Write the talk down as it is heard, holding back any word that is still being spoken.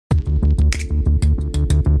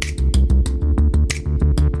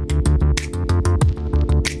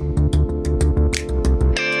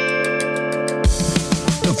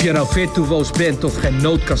Of je nou virtuoos bent of geen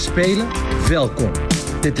noot kan spelen, welkom.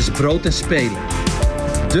 Dit is Brood en Spelen.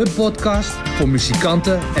 De podcast voor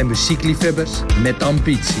muzikanten en muziekliefhebbers met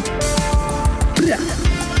ambitie. Bra!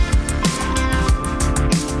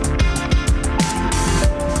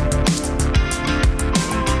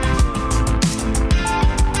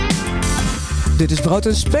 Dit is Brood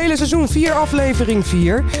en Spelen seizoen 4, aflevering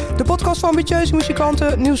 4. De podcast voor ambitieuze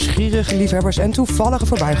muzikanten, nieuwsgierige liefhebbers en toevallige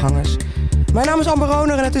voorbijgangers. Mijn naam is Amber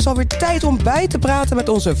Roner en het is alweer tijd om bij te praten met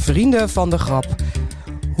onze vrienden van de GRAP.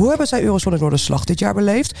 Hoe hebben zij Eurosonic Noorderslag dit jaar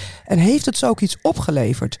beleefd en heeft het zo ook iets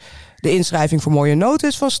opgeleverd? De inschrijving voor Mooie Noten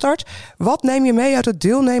is van start. Wat neem je mee uit het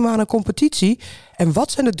deelnemen aan een competitie? En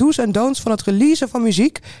wat zijn de do's en don'ts van het releasen van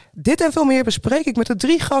muziek? Dit en veel meer bespreek ik met de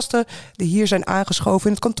 3 gasten die hier zijn aangeschoven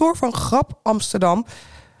in het kantoor van GRAP Amsterdam.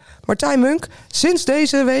 Martijn, Munk, sinds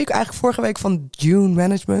deze week, eigenlijk vorige week van Dune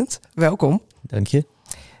Management. Welkom. Dank je.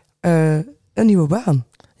 Een nieuwe baan.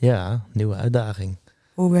 Ja, nieuwe uitdaging.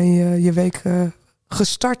 Hoe ben je je week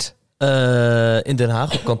gestart? In Den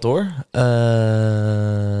Haag op kantoor.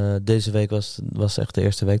 Deze week was echt de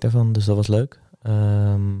eerste week daarvan, dus dat was leuk.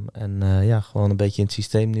 Gewoon een beetje in het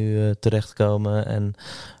systeem nu terechtkomen en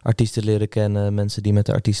artiesten leren kennen, mensen die met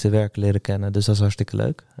de artiesten werken leren kennen. Dus dat is hartstikke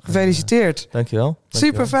leuk. Gefeliciteerd. Dankjewel.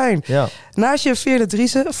 Super fijn. Ja. Naast je Veerle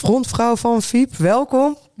Driessen, frontvrouw van FIEP,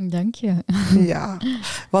 welkom. Dank je. Ja.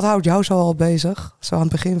 Wat houdt jou zo al bezig, zo aan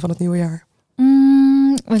het begin van het nieuwe jaar?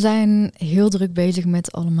 We zijn heel druk bezig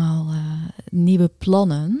met allemaal nieuwe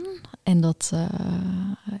plannen en dat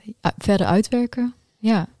verder uitwerken.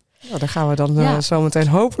 Ja. Nou, daar gaan we dan zo meteen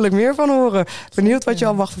hopelijk meer van horen. Benieuwd wat je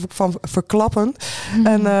al mag van verklappen.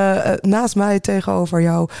 En naast mij tegenover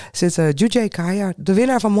jou zit Jujay Kaya, de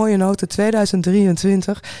winnaar van Mooie Noten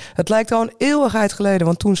 2023. Het lijkt al een eeuwigheid geleden,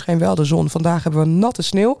 want toen scheen wel de zon. Vandaag hebben we natte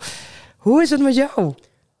sneeuw. Hoe is het met jou?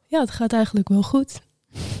 Ja, het gaat eigenlijk wel goed.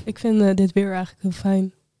 Ik vind dit weer eigenlijk heel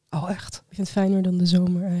fijn. Oh, echt? Ik vind het fijner dan de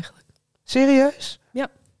zomer eigenlijk. Serieus? Ja.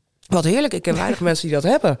 Wat heerlijk. Ik ken weinig mensen die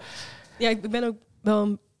dat hebben. Ja, ik ben ook wel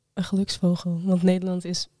een geluksvogel. Want Nederland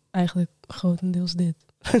is eigenlijk grotendeels dit.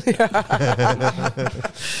 Ja.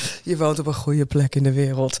 Je woont op een goede plek in de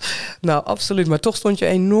wereld. Nou, absoluut. Maar toch stond je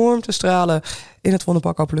enorm te stralen in het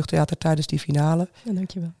Vondelpark Openluchttheater tijdens die finale. Ja,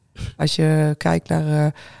 dankjewel. Als je kijkt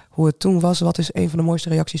naar hoe het toen was, wat is een van de mooiste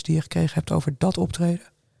reacties die je gekregen hebt over dat optreden?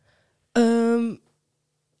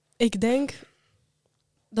 Ik denk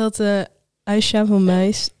dat Aisha van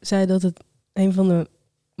Meijs zei dat het een van de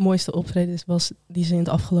mooiste optredens was die ze in het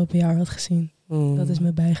afgelopen jaar had gezien. Dat is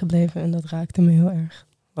me bijgebleven en dat raakte me heel erg.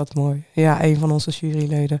 Wat mooi. Ja, een van onze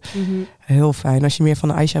juryleden. Mm-hmm. Heel fijn. Als je meer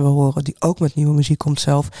van Aisha wil horen, die ook met nieuwe muziek komt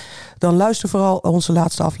zelf, dan luister vooral onze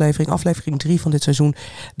laatste aflevering, aflevering 3 van dit seizoen.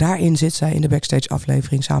 Daarin zit zij in de backstage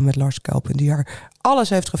aflevering samen met Lars Kelpen, die haar alles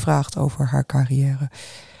heeft gevraagd over haar carrière.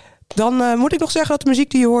 Dan moet ik nog zeggen dat de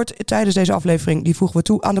muziek die je hoort tijdens deze aflevering, die voegen we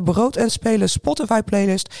toe aan de Brood en Spelen Spotify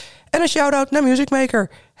playlist. En een shout-out naar Music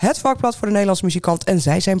Maker, het vakblad voor de Nederlandse muzikant. En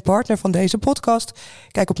zij zijn partner van deze podcast.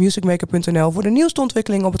 Kijk op musicmaker.nl voor de nieuwste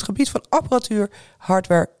ontwikkelingen op het gebied van apparatuur,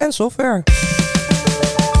 hardware en software.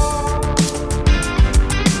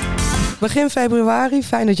 Begin februari.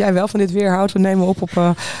 Fijn dat jij wel van dit weer houdt. We nemen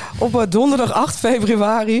op donderdag 8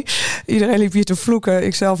 februari. Iedereen liep hier te vloeken.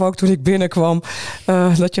 Ik zelf ook toen ik binnenkwam.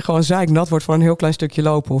 Dat je gewoon zeiknat wordt van een heel klein stukje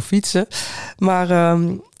lopen of fietsen. Maar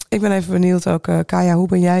ik ben even benieuwd ook. Kaya, hoe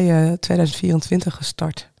ben jij 2024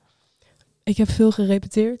 gestart? Ik heb veel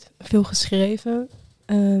gerepeteerd, veel geschreven.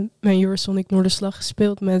 Mijn Eurosonic Noorderslag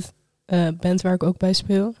gespeeld met band waar ik ook bij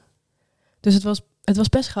speel. Dus het was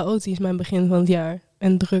best chaotisch, mijn begin van het jaar.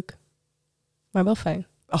 En druk. Maar wel fijn.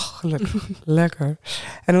 Ach, gelukkig. Lekker.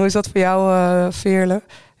 En hoe is dat voor jou, Veerle?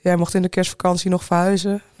 Jij mocht in de kerstvakantie nog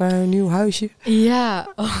verhuizen naar een nieuw huisje. Ja,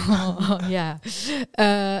 ja.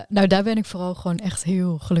 Nou, daar ben ik vooral gewoon echt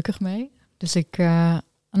heel gelukkig mee. Dus ik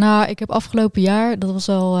heb afgelopen jaar, dat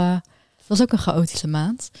was ook een chaotische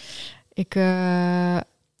maand. Ik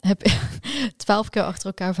heb 12 keer achter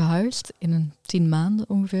elkaar verhuisd in een 10 maanden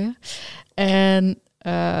ongeveer. En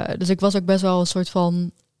dus ik was ook best wel een soort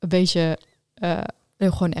van een beetje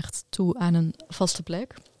gewoon echt toe aan een vaste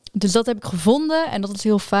plek. Dus dat heb ik gevonden en dat is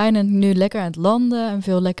heel fijn. En nu lekker aan het landen en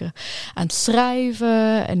veel lekker aan het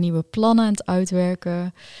schrijven en nieuwe plannen aan het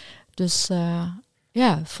uitwerken. Dus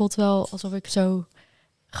het voelt wel alsof ik zo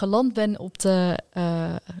geland ben op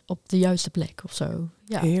de juiste plek of zo.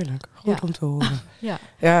 Ja. Heerlijk, goed om te horen.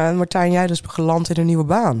 Ja, en Martijn, jij dus geland in een nieuwe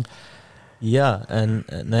baan. Ja, en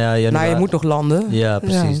januari... je moet nog landen. Ja,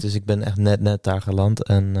 precies. Ja. Dus ik ben echt net daar geland.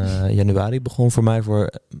 En januari begon voor mij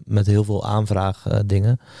met heel veel aanvraag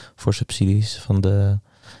dingen voor subsidies van de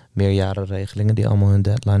meerjarenregelingen die allemaal hun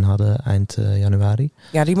deadline hadden eind januari.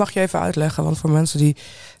 Ja, die mag je even uitleggen, want voor mensen die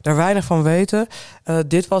daar weinig van weten,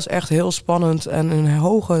 dit was echt heel spannend en een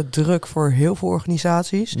hoge druk voor heel veel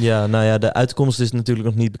organisaties. Ja, nou ja, de uitkomst is natuurlijk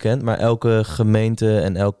nog niet bekend, maar elke gemeente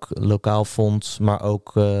en elk lokaal fonds, maar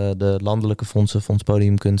ook de landelijke fondsen, Fonds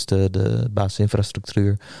Podiumkunsten, de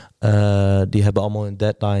basisinfrastructuur, die hebben allemaal een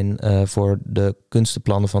deadline voor de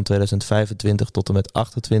kunstenplannen van 2025 tot en met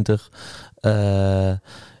 28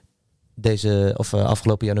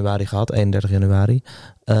 afgelopen januari gehad, 31 januari.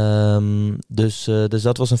 Dus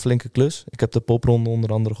dat was een flinke klus. Ik heb de popronde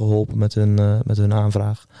onder andere geholpen met hun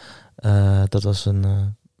aanvraag. Dat was een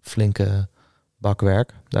flinke bak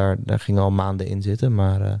werk. Daar gingen al maanden in zitten.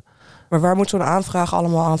 Maar waar moet zo'n aanvraag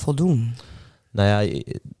allemaal aan voldoen? Nou ja,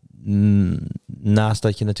 naast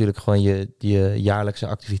dat je natuurlijk gewoon je jaarlijkse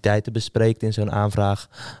activiteiten bespreekt in zo'n aanvraag,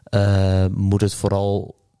 moet het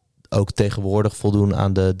vooral ook tegenwoordig voldoen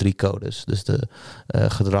aan de 3 codes. Dus de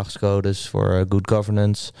gedragscodes voor good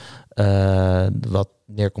governance, wat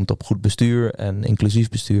neerkomt op goed bestuur en inclusief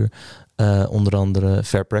bestuur. Onder andere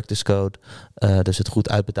Fair Practice Code, dus het goed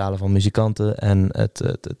uitbetalen van muzikanten en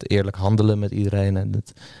het eerlijk handelen met iedereen en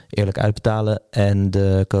het eerlijk uitbetalen. En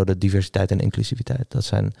de code diversiteit en inclusiviteit. Dat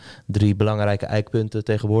zijn 3 belangrijke eikpunten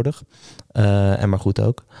tegenwoordig. En maar goed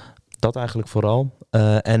ook. Dat eigenlijk vooral.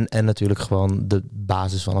 En natuurlijk gewoon de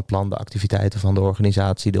basis van het plan, de activiteiten van de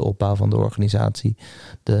organisatie, de opbouw van de organisatie,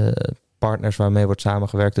 de partners waarmee wordt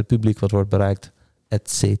samengewerkt, het publiek wat wordt bereikt,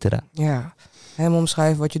 et cetera. Ja, helemaal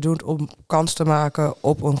omschrijven wat je doet om kans te maken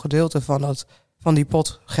op een gedeelte van die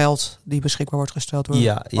pot geld die beschikbaar wordt gesteld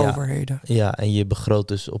door overheden. Ja, en je begroot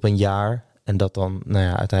dus op een jaar en dat dan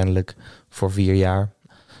uiteindelijk voor 4 jaar.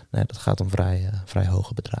 Nee, dat gaat om vrij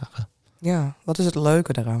hoge bedragen. Ja, wat is het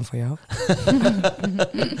leuke daaraan voor jou?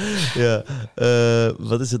 Ja,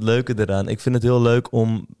 wat is het leuke daaraan? Ik vind het heel leuk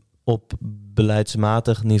om op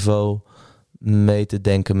beleidsmatig niveau mee te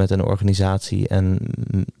denken met een organisatie. En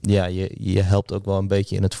ja, je helpt ook wel een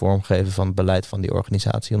beetje in het vormgeven van het beleid van die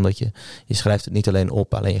organisatie. Omdat je schrijft het niet alleen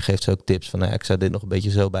op, alleen je geeft ze ook tips van ik zou dit nog een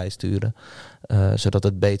beetje zo bijsturen. Zodat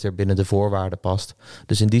het beter binnen de voorwaarden past.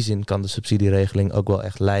 Dus in die zin kan de subsidieregeling ook wel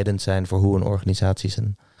echt leidend zijn voor hoe een organisatie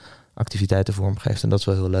zijn activiteiten vormgeeft. En dat is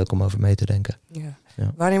wel heel leuk om over mee te denken. Ja.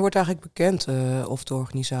 Ja. Wanneer wordt eigenlijk bekend of de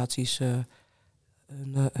organisaties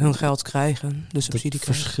hun geld krijgen, de subsidie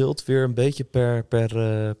krijgen? Het verschilt weer een beetje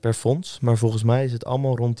per fonds. Maar volgens mij is het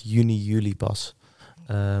allemaal rond juni, juli pas.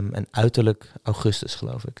 En uiterlijk augustus,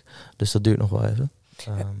 geloof ik. Dus dat duurt nog wel even.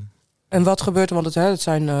 En wat gebeurt er? Want het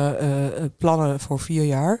zijn plannen voor 4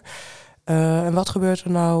 jaar. En wat gebeurt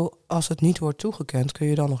er nou als het niet wordt toegekend? Kun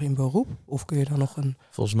je dan nog in beroep? Of kun je dan nog een...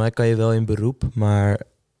 Volgens mij kan je wel in beroep, maar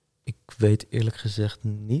ik weet eerlijk gezegd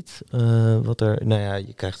niet wat er... Nou ja,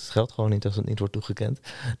 je krijgt het geld gewoon niet als het niet wordt toegekend.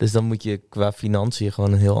 Dus dan moet je qua financiën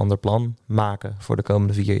gewoon een heel ander plan maken voor de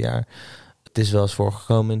komende 4 jaar. Het is wel eens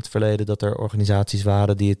voorgekomen in het verleden dat er organisaties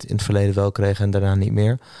waren die het in het verleden wel kregen en daarna niet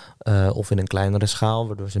meer. Of in een kleinere schaal,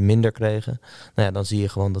 waardoor ze minder kregen. Nou ja, dan zie je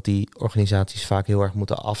gewoon dat die organisaties vaak heel erg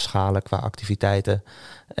moeten afschalen qua activiteiten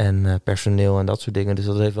en personeel en dat soort dingen. Dus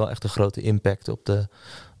dat heeft wel echt een grote impact op de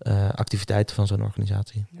activiteiten van zo'n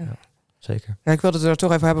organisatie. Ja. Ja, zeker. Ja, ik wilde het er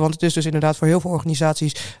toch even hebben, want het is dus inderdaad voor heel veel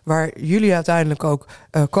organisaties waar jullie uiteindelijk ook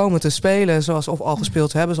komen te spelen, zoals of al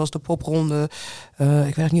gespeeld hebben, zoals de popronde.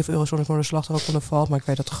 Ik weet niet of Eurosonic Noorderslag er ook onder valt, maar ik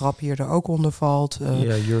weet dat GRAP hier er ook onder valt.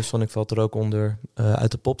 Ja, Eurosonic valt er ook onder.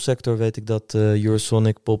 Uit de popsector weet ik dat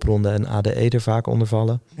Eurosonic, popronde en ADE er vaak onder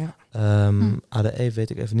vallen. Ja. ADE weet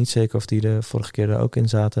ik even niet zeker of die de vorige keer er ook in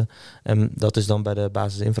zaten. En dat is dan bij de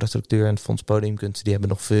basisinfrastructuur en het Fonds Podiumkunsten. Die hebben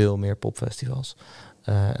nog veel meer popfestivals.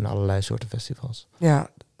 En allerlei soorten festivals. Ja,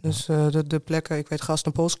 dus de plekken, ik weet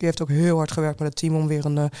Gastnopolski heeft ook heel hard gewerkt met het team om weer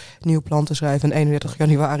een nieuw plan te schrijven. En 31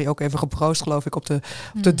 januari ook even geproost, geloof ik, op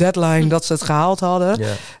de deadline dat ze het gehaald hadden.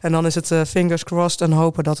 Yeah. En dan is het fingers crossed en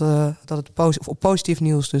hopen dat het positief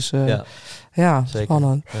nieuws. Dus ja,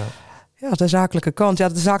 spannend. Ja, de zakelijke kant. Ja,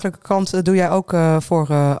 de zakelijke kant doe jij ook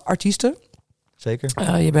voor artiesten.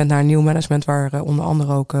 Zeker. Je bent naar een nieuw management waar onder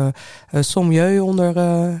andere ook Sommieu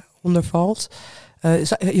onder valt.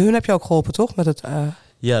 Hun heb je ook geholpen, toch? Met het,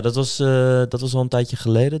 Ja, dat was al een tijdje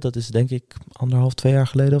geleden. Dat is denk ik 1,5-2 jaar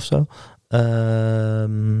geleden of zo.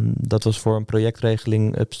 Dat was voor een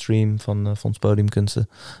projectregeling upstream van Fonds Podiumkunsten.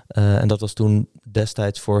 En dat was toen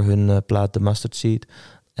destijds voor hun plaat The Mustard Seed.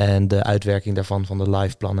 En de uitwerking daarvan van de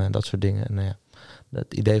live plannen en dat soort dingen. En, ja,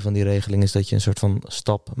 het idee van die regeling is dat je een soort van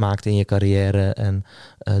stap maakt in je carrière en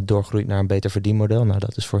doorgroeit naar een beter verdienmodel. Nou,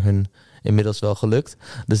 dat is voor hun inmiddels wel gelukt.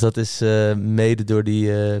 Dus dat is mede door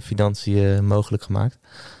die financiën mogelijk gemaakt.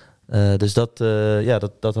 Dus dat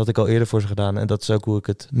had ik al eerder voor ze gedaan. En dat is ook hoe ik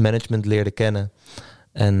het management leerde kennen.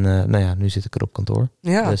 En nu zit ik er op kantoor.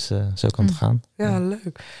 Ja. Dus zo kan het gaan. Ja,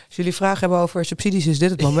 leuk. Als jullie vragen hebben over subsidies, is dit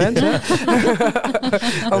het moment. Hè?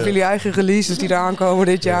 Over jullie eigen releases die eraan komen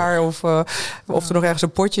dit jaar. Of er nog ergens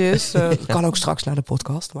een potje is. Kan ook straks naar de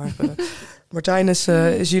podcast. Maar Martijn is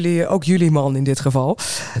jullie man in dit geval.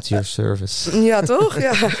 At your service. Ja, toch?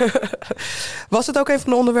 Ja. Was het ook een van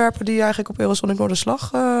de onderwerpen die eigenlijk op Eurosonic Noorderslag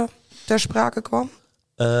ter sprake kwam?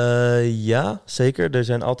 Ja, zeker. Er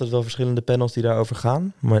zijn altijd wel verschillende panels die daarover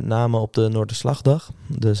gaan. Met name op de Noorderslagdag,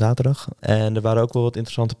 de zaterdag. En er waren ook wel wat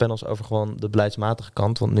interessante panels over gewoon de beleidsmatige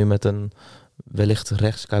kant. Want nu met een wellicht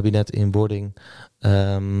rechtskabinet in wording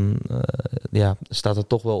staat het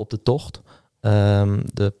toch wel op de tocht.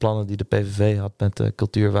 De plannen die de PVV had met de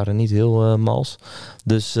cultuur waren niet heel mals.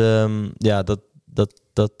 Dus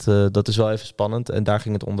dat is wel even spannend. En daar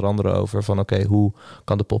ging het onder andere over van hoe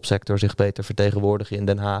kan de popsector zich beter vertegenwoordigen in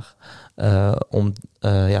Den Haag om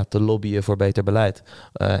te lobbyen voor beter beleid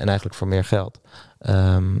en eigenlijk voor meer geld.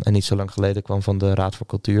 En niet zo lang geleden kwam van de Raad voor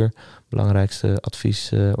Cultuur, belangrijkste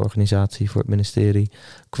adviesorganisatie voor het ministerie,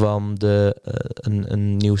 kwam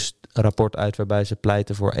een nieuw rapport uit waarbij ze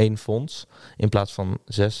pleiten voor 1 fonds in plaats van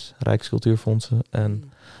 6 Rijkscultuurfondsen.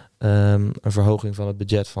 En een verhoging van het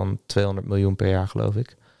budget van 200 miljoen per jaar, geloof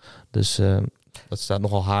ik. Dus dat staat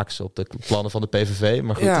nogal haaks op de plannen van de PVV.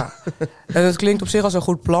 Maar goed. Ja, en het klinkt op zich als een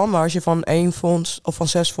goed plan. Maar als je van 1 fonds of van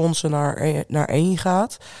 6 fondsen naar 1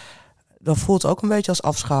 gaat, dan voelt het ook een beetje als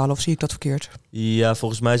afschalen. Of zie ik dat verkeerd? Ja,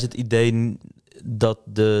 volgens mij is het idee dat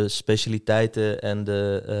de specialiteiten en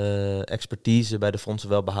de expertise bij de fondsen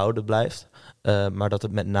wel behouden blijft. Maar dat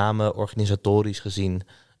het met name organisatorisch gezien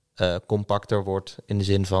compacter wordt. In de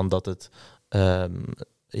zin van dat het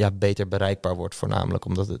beter bereikbaar wordt voornamelijk.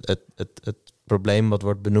 Omdat het probleem wat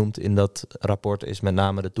wordt benoemd in dat rapport is met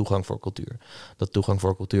name de toegang voor cultuur. Dat toegang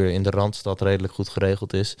voor cultuur in de Randstad redelijk goed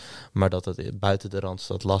geregeld is. Maar dat het buiten de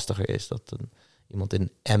Randstad lastiger is. Dat iemand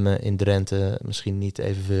in Emmen, in Drenthe misschien niet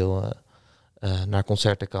evenveel naar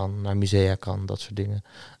concerten kan, naar musea kan, dat soort dingen.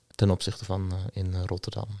 Ten opzichte van in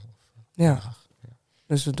Rotterdam. Ja.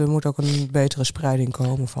 Dus er moet ook een betere spreiding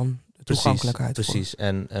komen van de toegankelijkheid. Precies.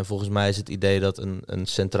 En volgens mij is het idee dat een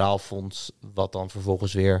centraal fonds, wat dan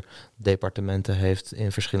vervolgens weer departementen heeft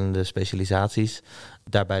in verschillende specialisaties,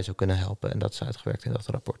 daarbij zou kunnen helpen. En dat is uitgewerkt in dat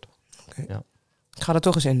rapport. Okay. Ja. Ik ga er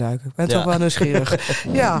toch eens induiken. Ik ben toch wel nieuwsgierig.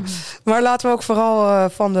 Ja, maar laten we ook vooral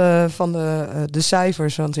van de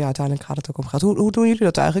cijfers, want uiteindelijk gaat het ook om geld. Hoe doen jullie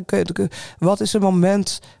dat eigenlijk? Wat is het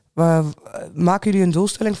moment? Maken jullie een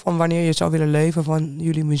doelstelling van wanneer je zou willen leven van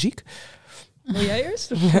jullie muziek? Wil jij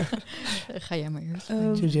eerst? Ga jij maar eerst.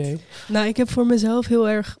 Nou, ik heb voor mezelf heel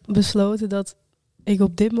erg besloten dat ik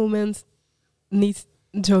op dit moment niet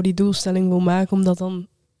zo die doelstelling wil maken, omdat dan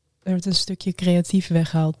wordt een stukje creatief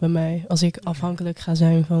weggehaald bij mij. Als ik afhankelijk ga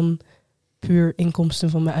zijn van puur inkomsten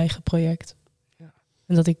van mijn eigen project. Ja.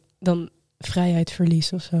 En dat ik dan vrijheid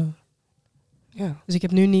verlies of zo. Ja. Dus ik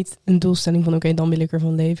heb nu niet een doelstelling van dan wil ik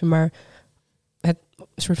ervan leven. Maar het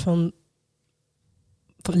soort van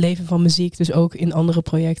leven van muziek, dus ook in andere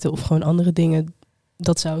projecten of gewoon andere dingen,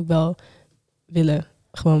 dat zou ik wel willen,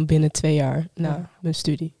 gewoon binnen 2 jaar na mijn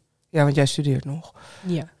studie. Ja, want jij studeert nog.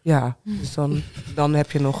 Ja. Ja, dus dan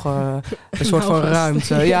heb je nog een soort van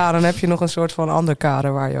ruimte. Ja, dan heb je nog een soort van ander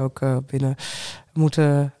kader waar je ook binnen moet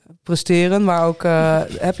presteren. Maar ook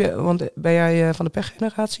want ben jij van de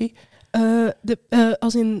pechgeneratie?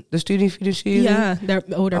 Als in de studiefinanciering? Ja,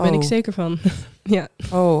 daar ben ik zeker van. Ja.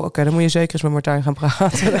 Oh, oké. Dan moet je zeker eens met Martijn gaan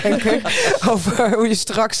praten, denk ik. Over hoe je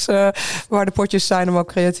straks, waar de potjes zijn om ook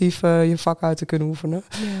creatief je vak uit te kunnen oefenen.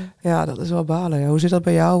 Ja, dat is wel balen. Ja. Hoe zit dat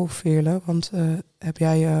bij jou, Veerle? Want heb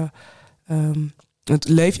jij,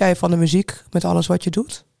 leef jij van de muziek met alles wat je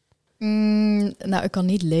doet? Nou, ik kan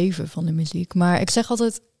niet leven van de muziek. Maar ik zeg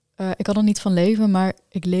altijd, ik kan er niet van leven, maar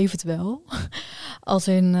ik leef het wel. Als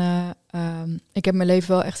in, ik heb mijn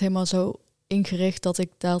leven wel echt helemaal zo ingericht dat ik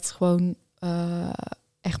dat gewoon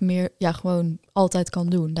echt meer, gewoon altijd kan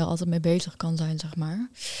doen. Daar altijd mee bezig kan zijn, zeg maar.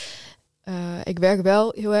 Ik werk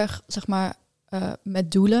wel heel erg, zeg maar,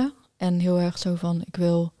 met doelen. En heel erg zo van, ik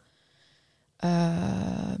wil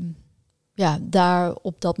daar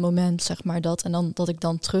op dat moment, zeg maar, dat. En dan dat ik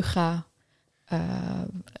dan terug ga,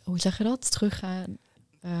 hoe zeg je dat? Terug ga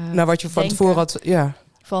nou, wat je van tevoren had,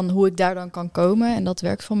 van hoe ik daar dan kan komen. En dat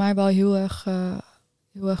werkt voor mij wel heel erg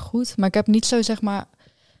goed. Maar ik heb niet zo, zeg maar,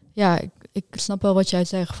 ik snap wel wat jij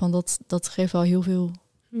zegt, van dat geeft wel heel veel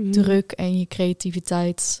druk en je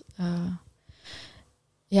creativiteit.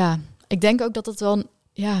 Ik denk ook dat het wel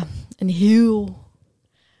een heel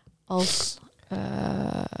als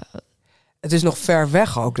het is nog ver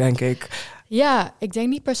weg ook, denk ik. Ja, ik denk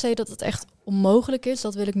niet per se dat het echt onmogelijk is.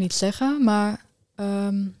 Dat wil ik niet zeggen. Maar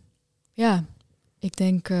ik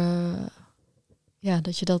denk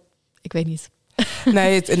dat je dat... Ik weet niet.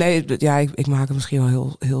 Ik maak het misschien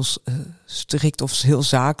wel heel strikt of heel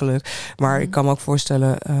zakelijk. Maar ik kan me ook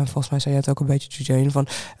voorstellen, volgens mij zei je het ook een beetje, Jane, van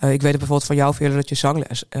ik weet het bijvoorbeeld van jou, Veerle, dat je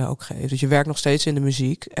zangles ook geeft. Dus je werkt nog steeds in de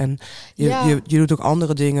muziek. En je doet ook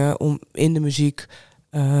andere dingen om in de muziek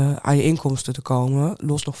aan je inkomsten te komen,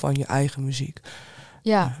 los nog van je eigen muziek.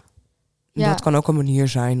 Ja. Dat kan ook een manier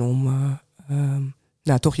zijn om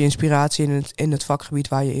toch je inspiratie in het vakgebied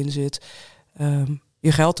waar je in zit,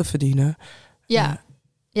 je geld te verdienen.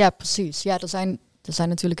 Ja, precies. Ja, er zijn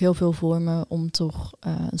natuurlijk heel veel vormen om toch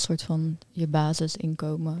een soort van je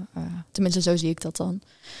basisinkomen, tenminste zo zie ik dat dan,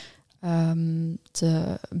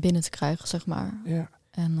 binnen te krijgen, zeg maar. Ja.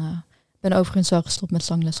 En ben overigens wel gestopt met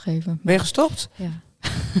zanglesgeven. Ben je gestopt? Ja.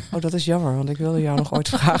 Oh, dat is jammer, want ik wilde jou nog ooit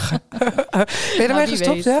vragen. Ben je ermee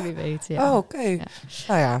gestopt, hè? Wie weet, ja. Oh, oké. Ja.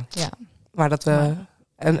 Nou ja. Ja. Maar dat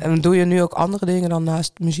en doe je nu ook andere dingen dan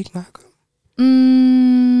naast muziek maken?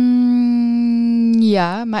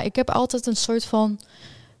 Ja, maar ik heb altijd een soort van...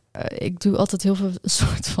 ik doe altijd heel veel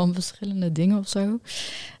soort van verschillende dingen of zo.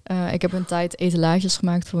 Ik heb een tijd etalages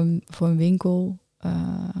gemaakt voor een winkel.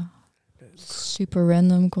 Super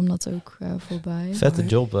random komt dat ook voorbij. Vette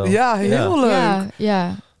job wel. Ja, heel leuk.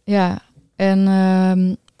 Ja.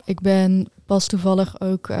 En ik ben pas toevallig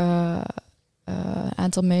ook een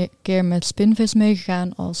aantal keer met Spinvis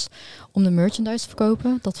meegegaan om de merchandise te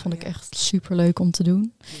verkopen. Dat vond ik echt super leuk om te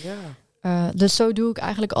doen. Ja. Dus zo doe ik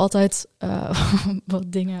eigenlijk altijd wat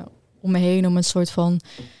dingen om me heen om een soort van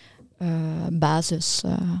basis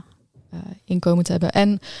inkomen te hebben.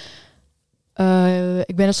 En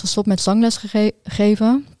ik ben dus gestopt met zangles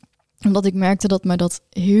geven, omdat ik merkte dat me dat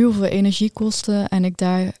heel veel energie kostte en ik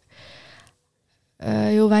daar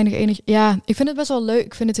heel weinig energie... Ja, ik vind het best wel leuk.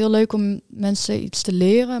 Ik vind het heel leuk om mensen iets te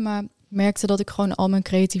leren, maar ik merkte dat ik gewoon al mijn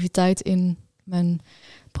creativiteit in mijn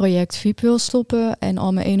project FIEP wil stoppen en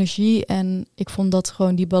al mijn energie. En ik vond dat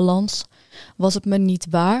gewoon die balans was het me niet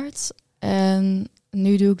waard. En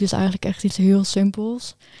nu doe ik dus eigenlijk echt iets heel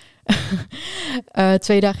simpels.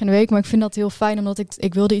 2 dagen in de week, maar ik vind dat heel fijn, omdat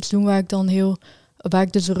ik wilde iets doen waar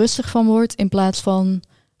ik dus rustig van word, in plaats van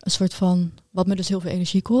een soort van, wat me dus heel veel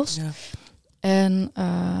energie kost. Ja. En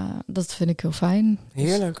dat vind ik heel fijn.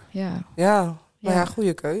 Heerlijk. Dus, ja,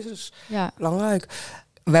 goede keuzes. Ja. Belangrijk.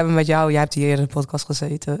 We hebben met jou, jij hebt hier eerder in de podcast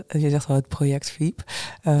gezeten. En je zegt wel het project FIEP.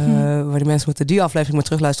 Waar de mensen moeten die aflevering maar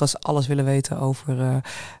terugluisteren als ze alles willen weten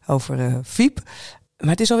over FIEP. Maar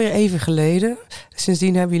het is alweer even geleden.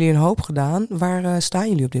 Sindsdien hebben jullie een hoop gedaan. Waar staan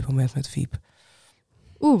jullie op dit moment met FIEP?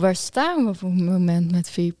 Waar staan we op het moment met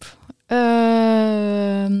FIEP?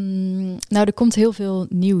 Nou, er komt heel veel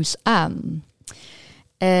nieuws aan.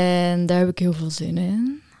 En daar heb ik heel veel zin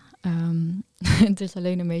in. Het is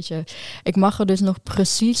alleen een beetje... Ik mag er dus nog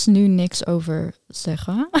precies nu niks over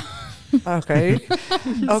zeggen. Oké.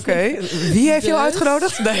 Wie heeft jou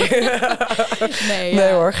uitgenodigd?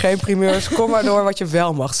 Nee hoor, geen primeurs. Kom maar door wat je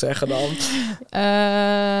wel mag zeggen dan.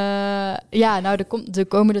 Er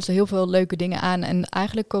komen dus heel veel leuke dingen aan. En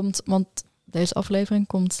eigenlijk want deze aflevering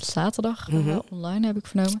komt zaterdag online, heb ik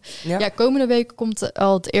vernomen. Ja, komende week komt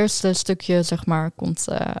al het eerste stukje, zeg maar,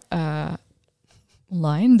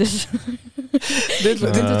 online. Dus dit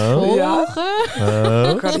het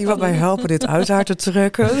volgen. Kan iemand mij helpen dit uit haar te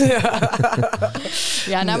trekken?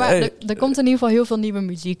 Maar er komt in ieder geval heel veel nieuwe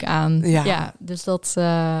muziek aan. Ja dus dat...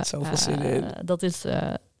 Zoveel zin in. Dat is...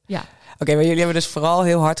 Oké, maar jullie hebben dus vooral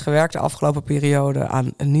heel hard gewerkt de afgelopen periode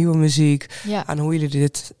aan nieuwe muziek. Ja. Aan hoe jullie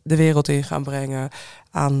dit de wereld in gaan brengen.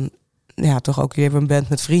 Aan, toch ook, jullie hebben een band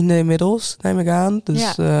met vrienden inmiddels, neem ik aan.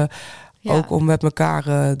 Dus ook om met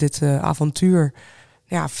elkaar dit avontuur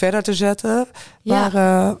verder te zetten.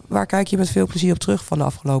 Waar kijk je met veel plezier op terug van de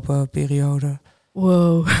afgelopen periode?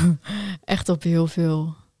 Wow, echt op heel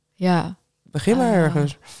veel. Ja. Begin maar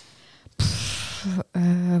ergens.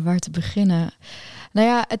 Waar te beginnen? Nou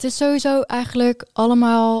ja, het is sowieso eigenlijk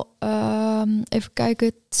allemaal, even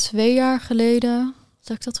kijken, 2 jaar geleden,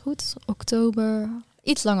 zeg ik dat goed? Oktober,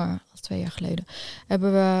 iets langer dan 2 jaar geleden,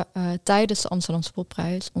 hebben we tijdens de Amsterdamse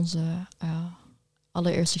Popprijs onze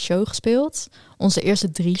allereerste show gespeeld. Onze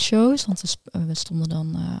eerste 3 shows, want we stonden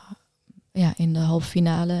dan in de halve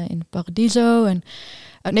finale in Paradiso. En,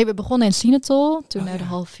 we begonnen in Sinatol, toen naar de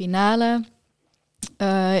halve finale.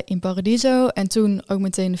 In Paradiso en toen ook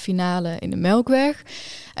meteen de finale in de Melkweg.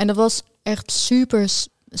 En dat was echt super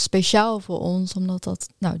speciaal voor ons, omdat dat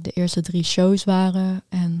de eerste 3 shows waren.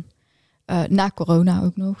 En na corona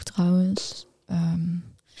ook nog trouwens. En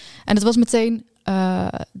het was meteen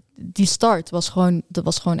die start was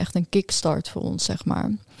gewoon echt een kickstart voor ons, zeg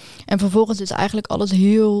maar. En vervolgens is eigenlijk alles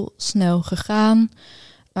heel snel gegaan.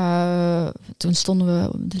 Toen stonden we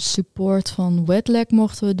de support van Wetlag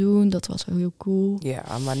mochten we doen. Dat was heel cool. Ja,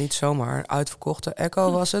 maar niet zomaar. Uitverkochte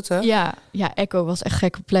Echo was het, hè? Ja, Echo was echt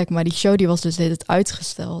gekke plek. Maar die show die was dus het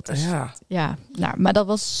uitgesteld. Dus, maar dat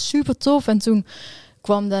was super tof. En toen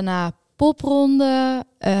kwam daarna popronde.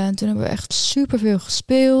 En toen hebben we echt superveel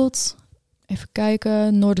gespeeld. Even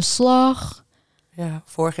kijken, Noorderslag. Ja,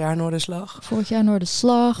 vorig jaar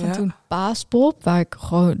Noorderslag. Ja. En toen Paaspop, waar ik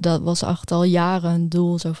gewoon, dat was echt al jaren een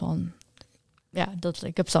doel zo van. Ja,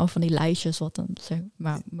 ik heb zo van die lijstjes wat dan zeg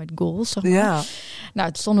maar met goals, zeg maar. Ja. Nou,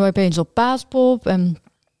 toen stonden we opeens op Paaspop en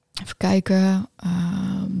even kijken,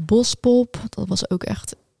 Bospop, dat was ook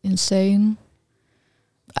echt insane.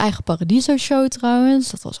 Eigen Paradiso show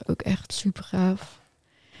trouwens, dat was ook echt super gaaf.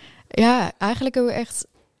 Ja, eigenlijk hebben we echt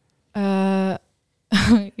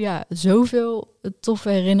zoveel toffe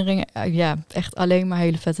herinneringen. Ja, echt alleen maar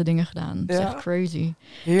hele vette dingen gedaan. Dat is echt crazy.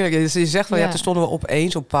 Heerlijk. Dus je zegt van toen stonden we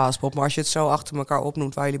opeens op Paaspop. Maar als je het zo achter elkaar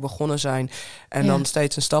opnoemt waar jullie begonnen zijn en dan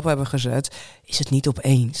steeds een stap hebben gezet, is het niet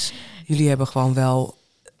opeens. Jullie hebben gewoon wel,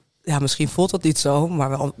 misschien voelt dat niet zo, maar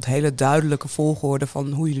wel een hele duidelijke volgorde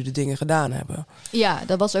van hoe jullie de dingen gedaan hebben. Ja,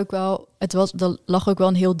 dat was ook wel, er lag ook wel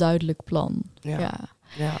een heel duidelijk plan.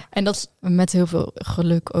 Ja. En dat is met heel veel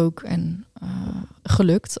geluk ook en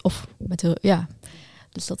gelukt. Of met heel,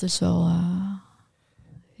 dus dat is wel,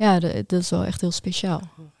 dat is wel echt heel speciaal.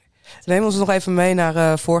 Neem ons nog even mee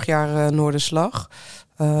naar vorig jaar Noorderslag.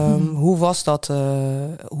 Hoe was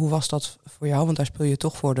dat voor jou? Want daar speel je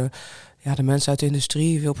toch voor de mensen uit de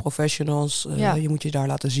industrie, veel professionals. Je moet je daar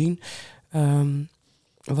laten zien.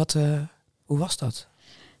 Hoe was dat?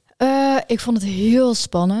 Ik vond het heel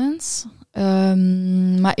spannend.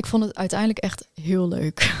 Maar ik vond het uiteindelijk echt heel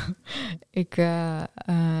leuk. Ik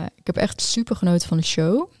heb echt super genoten van de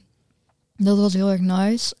show. Dat was heel erg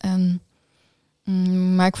nice.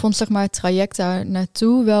 Maar ik vond zeg maar het traject daar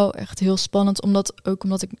naartoe wel echt heel spannend. Omdat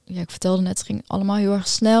ik vertelde net, het ging allemaal heel erg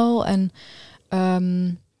snel. En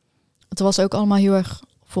het was ook allemaal heel erg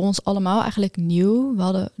voor ons allemaal eigenlijk nieuw. We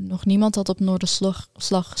hadden nog niemand had op Noorderslag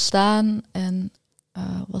gestaan. En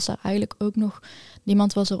was daar eigenlijk ook nog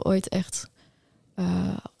niemand was er ooit echt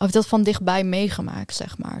of dat van dichtbij meegemaakt,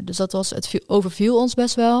 zeg maar. Dus het overviel ons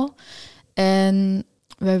best wel. En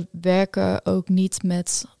we werken ook niet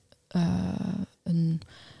met een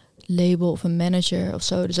label of een manager of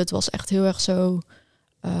zo. Dus het was echt heel erg zo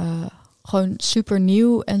gewoon super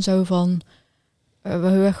nieuw en zo van we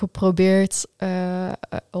hebben heel erg geprobeerd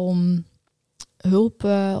om hulp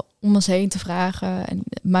om ons heen te vragen.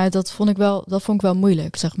 Maar dat vond ik wel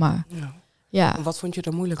moeilijk, zeg maar. Ja. En wat vond je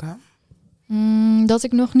er moeilijk aan? Dat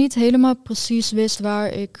ik nog niet helemaal precies wist waar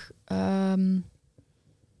ik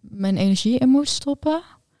mijn energie in moest stoppen.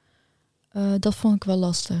 Dat vond ik wel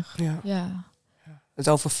lastig. Ja. Het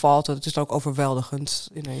overvalt, het is ook overweldigend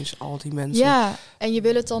ineens, al die mensen. Ja, en je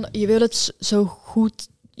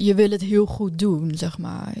wil het heel goed doen, zeg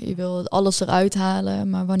maar. Je wil alles eruit halen,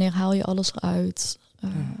 maar wanneer haal je alles eruit?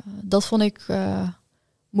 Dat vond ik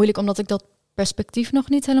moeilijk, omdat ik dat perspectief nog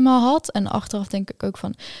niet helemaal had. En achteraf denk ik ook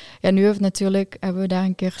van, nu hebben we daar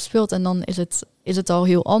een keer gespeeld en dan is het al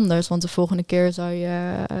heel anders. Want de volgende keer zou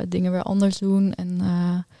je dingen weer anders doen en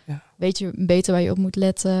weet je beter waar je op moet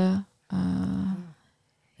letten.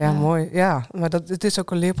 Mooi. Ja, maar het is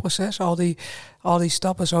ook een leerproces, al die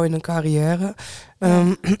stappen zo in een carrière.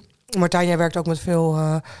 Martijn, jij werkt ook met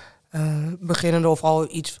veel beginnende of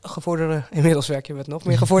al iets gevorderde, inmiddels werk je met nog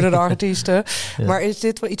meer gevorderde artiesten. Ja. Maar is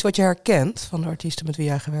dit wel iets wat je herkent van de artiesten met wie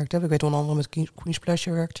jij gewerkt hebt? Ik weet onder andere met Queen's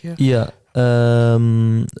Pleasure werkt je. Ja,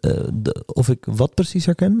 of ik wat precies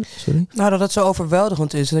herken? Sorry. Nou, dat het zo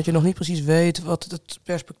overweldigend is en dat je nog niet precies weet wat het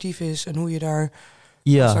perspectief is en hoe je daar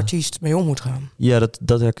als artiest mee om moet gaan. Ja,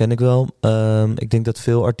 dat herken ik wel. Ik denk dat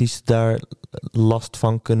veel artiesten daar last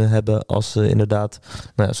van kunnen hebben als ze inderdaad,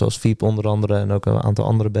 zoals FIEP onder andere en ook een aantal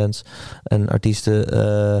andere bands en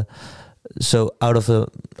artiesten zo out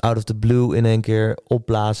of the blue in één keer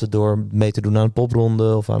opblazen door mee te doen aan een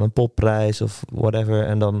popronde of aan een popprijs of whatever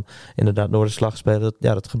en dan inderdaad Noorderslag spelen.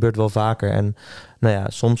 Dat gebeurt wel vaker en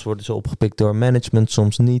soms worden ze opgepikt door management,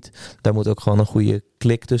 soms niet. Daar moet ook gewoon een goede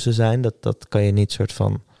klik tussen zijn. Dat kan je niet soort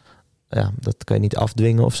van dat kan je niet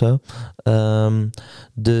afdwingen of zo.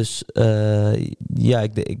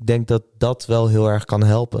 Ik denk dat dat wel heel erg kan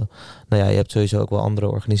helpen. Je hebt sowieso ook wel andere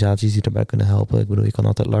organisaties die erbij kunnen helpen. Ik bedoel, je kan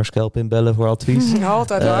altijd Lars Kelp inbellen voor advies.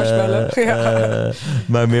 Altijd Lars bellen.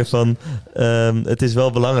 Maar meer van, het is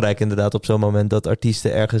wel belangrijk inderdaad op zo'n moment dat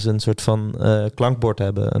artiesten ergens een soort van klankbord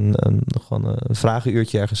hebben. Gewoon een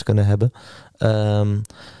vragenuurtje ergens kunnen hebben.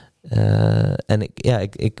 En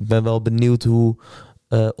ik ben wel benieuwd hoe...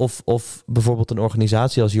 Of bijvoorbeeld een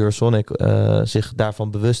organisatie als Eurosonic zich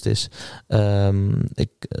daarvan bewust is.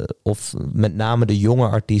 Of met name de jonge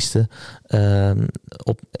artiesten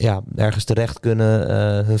ergens terecht kunnen,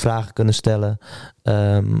 hun vragen kunnen stellen.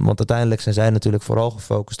 Want uiteindelijk zijn zij natuurlijk vooral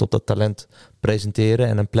gefocust op dat talent presenteren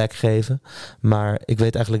en een plek geven. Maar ik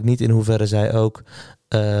weet eigenlijk niet in hoeverre zij ook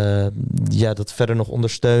dat verder nog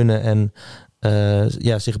ondersteunen en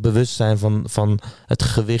zich bewust zijn van het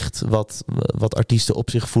gewicht wat artiesten op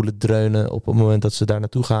zich voelen dreunen op het moment dat ze daar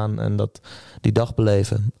naartoe gaan en dat die dag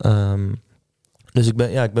beleven. Dus ik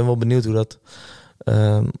ben wel benieuwd hoe dat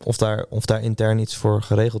of daar intern iets voor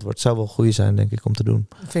geregeld wordt. Het zou wel goed zijn, denk ik, om te doen.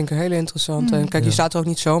 Dat vind ik heel interessant. En kijk, je staat er ook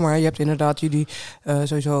niet zomaar. Je hebt inderdaad jullie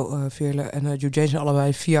sowieso Veerle en Eugene zijn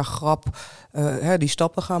allebei via GRAP die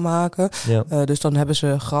stappen gaan maken. Ja. Dus dan hebben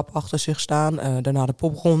ze GRAP achter zich staan. Daarna de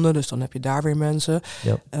popronde, dus dan heb je daar weer mensen.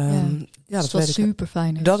 Dat was super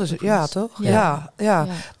fijn. Dat is toch? Ja.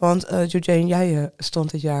 Want Eugene, jij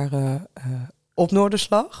stond dit jaar op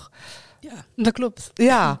Noorderslag. Ja, dat klopt.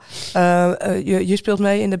 Ja, je speelt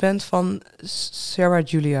mee in de band van Sarah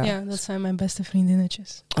Julia. Ja, dat zijn mijn beste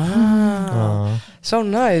vriendinnetjes. Zo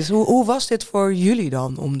nice. Hoe was dit voor jullie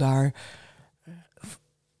dan om daar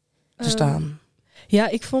te staan? Ja,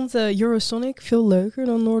 ik vond Eurosonic veel leuker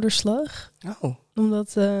dan Noorderslag. Oh.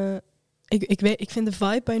 Omdat ik vind de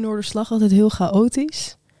vibe bij Noorderslag altijd heel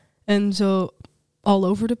chaotisch. En zo all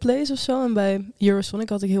over the place of zo. En bij Eurosonic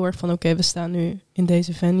had ik heel erg van oké, we staan nu in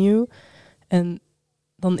deze venue. En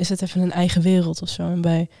dan is het even een eigen wereld of zo. En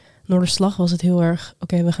bij Noorderslag was het heel erg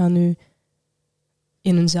oké, we gaan nu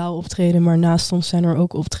in een zaal optreden, maar naast ons zijn er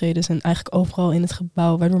ook optredens en eigenlijk overal in het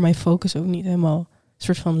gebouw, waardoor mijn focus ook niet helemaal een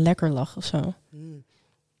soort van lekker lag of zo.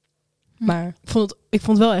 Maar ik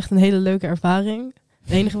vond het wel echt een hele leuke ervaring.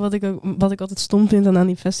 Het enige wat ik altijd stom vind aan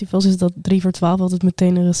die festivals is dat 3 voor 12 altijd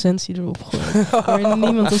meteen een recensie erop gooit. Waar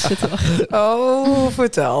niemand op zit te wachten. Oh,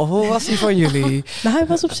 vertel. Hoe was die van jullie? Nou, hij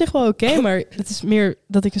was op zich wel oké, maar het is meer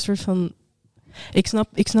dat ik een soort van...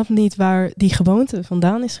 Ik snap niet waar die gewoonte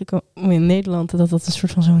vandaan is gekomen in Nederland. Dat een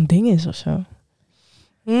soort van zo'n ding is of zo.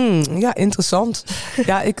 Ja, interessant.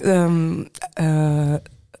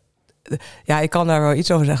 Ik kan daar wel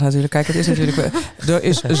iets over zeggen natuurlijk. Kijk, het is natuurlijk... er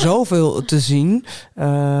is zoveel te zien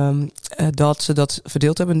dat ze dat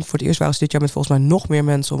verdeeld hebben. Voor het eerst waren ze dit jaar met volgens mij nog meer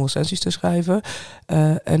mensen om recensies te schrijven.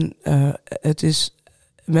 Het is...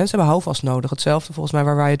 Mensen hebben houvast nodig. Hetzelfde volgens mij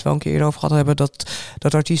waar wij het wel een keer eerder over gehad hebben.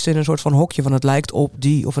 Dat artiesten in een soort van hokje van het lijkt op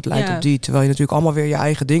die of het lijkt op die. Terwijl je natuurlijk allemaal weer je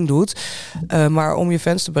eigen ding doet. Maar om je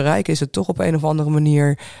fans te bereiken is het toch op een of andere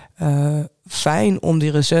manier fijn om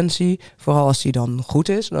die recensie, vooral als die dan goed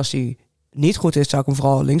is. En als die niet goed is, zou ik hem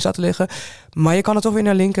vooral links laten liggen. Maar je kan het toch weer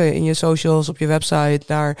naar linken in je socials, op je website.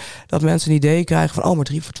 Naar dat mensen een idee krijgen van maar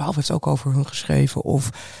 3 voor 12 heeft ook over hun geschreven.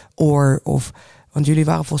 Of want jullie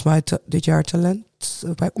waren volgens mij dit jaar talent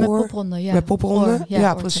bij Oor. Met popronde, ja. Met popronde, Oor,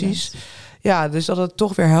 ja precies. Ja, dus dat het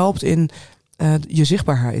toch weer helpt in je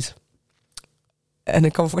zichtbaarheid. En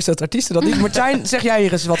ik kan me voorstellen dat artiesten dat niet. Martijn, zeg jij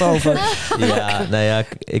hier eens wat over? Ja, nou ja,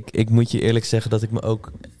 ik moet je eerlijk zeggen dat ik me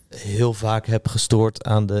ook heel vaak heb gestoord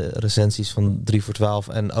aan de recensies van 3 voor 12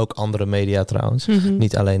 en ook andere media trouwens. Mm-hmm.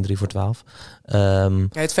 Niet alleen 3 voor 12.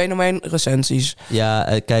 Het fenomeen recensies.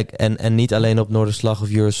 Ja, kijk, en niet alleen op Noorderslag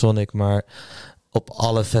of Eurosonic, maar op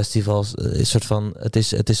alle festivals is soort van...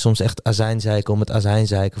 Het is soms echt azijnzeiken om het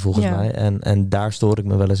azijnzeiken volgens mij. En daar stoor ik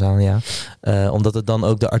me wel eens aan, ja. Omdat het dan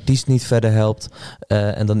ook de artiest niet verder helpt.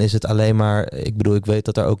 En dan is het alleen maar... Ik weet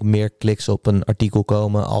dat er ook meer kliks op een artikel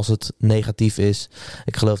komen als het negatief is.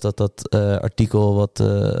 Ik geloof dat artikel wat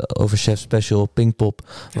over Chef Special Pinkpop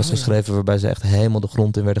was geschreven, waarbij ze echt helemaal de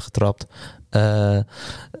grond in werden getrapt.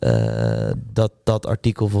 Dat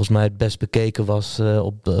artikel volgens mij het best bekeken was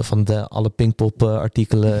van alle Pinkpop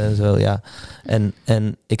artikelen en zo, ja.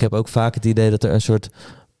 En ik heb ook vaak het idee dat er een soort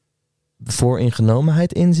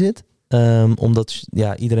vooringenomenheid in zit. Omdat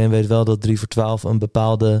iedereen weet wel dat 3 voor 12 een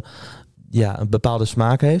bepaalde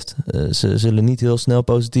smaak heeft. Ze zullen niet heel snel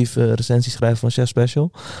positief recensies schrijven van Chef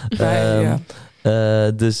Special.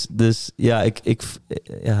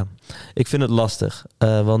 Ik vind het lastig.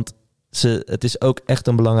 Want het is ook echt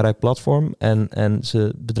een belangrijk platform. En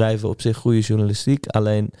ze bedrijven op zich goede journalistiek.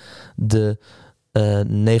 Alleen de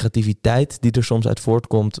negativiteit die er soms uit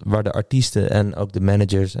voortkomt, waar de artiesten en ook de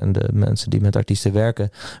managers en de mensen die met artiesten werken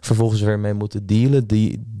vervolgens weer mee moeten dealen,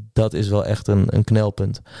 dat is wel echt een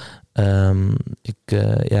knelpunt.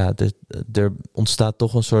 Er ontstaat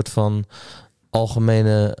toch een soort van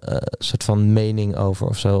algemene soort van mening over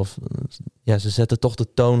of zo. ze zetten toch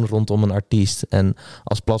de toon rondom een artiest. En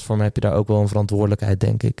als platform heb je daar ook wel een verantwoordelijkheid,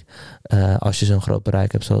 denk ik. Als je zo'n groot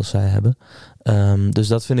bereik hebt zoals zij hebben. Dus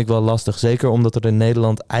dat vind ik wel lastig. Zeker omdat er in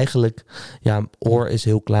Nederland eigenlijk... oor is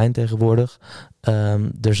heel klein tegenwoordig.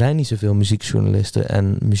 Er zijn niet zoveel muziekjournalisten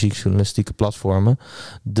en muziekjournalistieke platformen.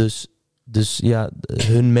 Dus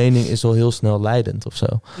hun mening is al heel snel leidend of zo.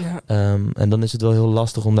 Ja. En dan is het wel heel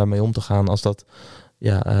lastig om daarmee om te gaan als dat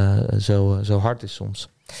zo hard is soms.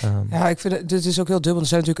 Ik vind dit is ook heel dubbel. Er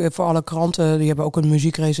zijn natuurlijk voor alle kranten, die hebben ook een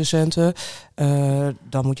muziekrecensenten.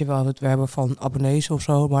 Dan moet je wel het hebben van abonnees of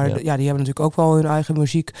zo. Maar die hebben natuurlijk ook wel hun eigen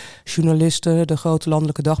muziekjournalisten, de grote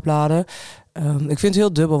landelijke dagbladen. Ik vind het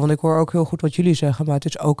heel dubbel, want ik hoor ook heel goed wat jullie zeggen. Maar het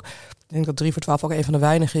is ook, ik denk dat 3 voor 12 ook een van de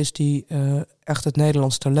weinigen is die echt het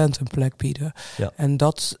Nederlands talent een plek bieden. Ja. En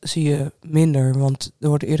dat zie je minder, want er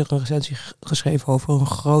wordt eerder een recensie geschreven over een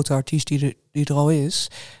grote artiest die er al is.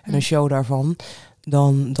 En een show daarvan.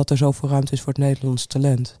 Dan dat er zoveel ruimte is voor het Nederlands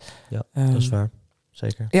talent. Ja, dat is waar.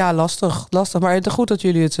 Zeker. Ja, lastig. Maar het is goed dat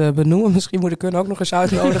jullie het benoemen. Misschien moet ik hun ook nog eens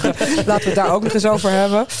uitnodigen. Laten we het daar ook nog eens over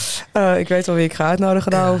hebben. Ik weet al wie ik ga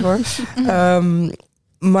uitnodigen daarover.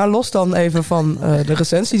 Maar los dan even van de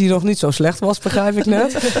recensie die nog niet zo slecht was, begrijp ik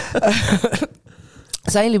net.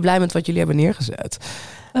 Zijn jullie blij met wat jullie hebben neergezet?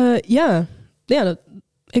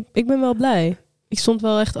 Ik ben wel blij. Ik stond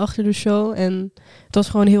wel echt achter de show en het was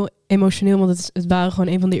gewoon heel emotioneel, want het waren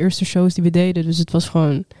gewoon een van de eerste shows die we deden. Dus het was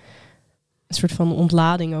gewoon een soort van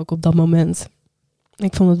ontlading ook op dat moment.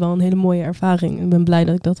 Ik vond het wel een hele mooie ervaring. Ik ben blij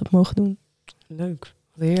dat ik dat heb mogen doen. Leuk,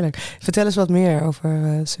 heerlijk. Vertel eens wat meer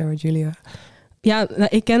over Sarah Julia. Ja,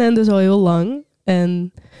 ik ken hen dus al heel lang.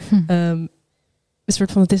 En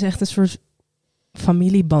het is echt een soort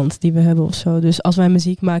familieband die we hebben of zo. Dus als wij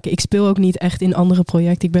muziek maken, ik speel ook niet echt in andere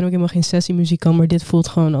projecten. Ik ben ook helemaal geen sessiemuzikant, maar dit voelt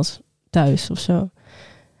gewoon als thuis of zo.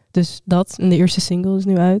 Dus dat, en de eerste single is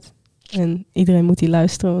nu uit. En iedereen moet die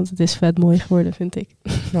luisteren, want het is vet mooi geworden, vind ik.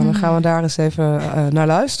 Nou, dan gaan we daar eens even naar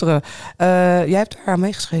luisteren. Jij hebt daar aan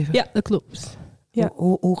meegeschreven. Ja, dat klopt. Ja.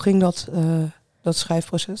 Hoe ging dat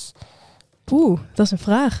schrijfproces? Dat is een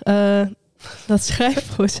vraag. Dat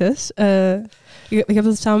schrijfproces... Ik heb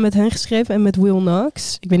dat samen met hen geschreven en met Will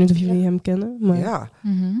Knox. Ik weet niet of jullie hem kennen. Maar ja.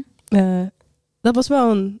 Dat was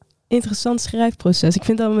wel een interessant schrijfproces. Ik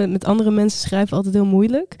vind dat met andere mensen schrijven altijd heel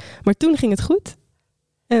moeilijk. Maar toen ging het goed.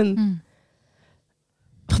 En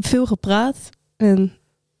veel gepraat. En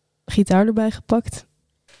gitaar erbij gepakt.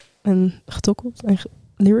 En getokkeld. En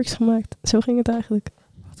lyrics gemaakt. Zo ging het eigenlijk.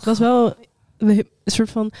 Het was wel een soort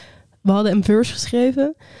van... We hadden een verse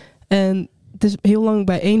geschreven. En het is heel lang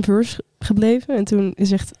bij 1 verse gebleven. En toen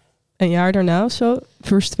is echt een jaar daarna of zo...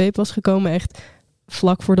 verse 2 pas gekomen, echt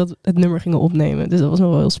vlak voordat we het nummer gingen opnemen. Dus dat was nog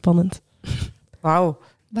wel heel spannend. Wauw.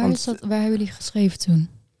 Waar hebben jullie geschreven toen?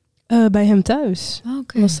 Bij hem thuis.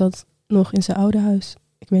 Okay. Was dat nog in zijn oude huis.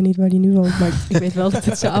 Ik weet niet waar die nu woont, maar ik weet wel dat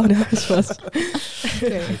het zijn oude huis was.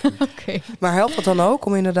 Okay. Maar helpt dat dan ook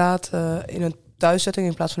om inderdaad in een thuiszetting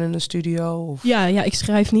in plaats van in een studio? Of? Ja, ik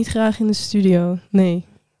schrijf niet graag in de studio. Nee,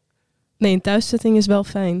 een thuiszetting is wel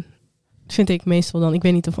fijn. Vind ik meestal dan. Ik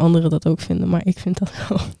weet niet of anderen dat ook vinden, maar ik vind dat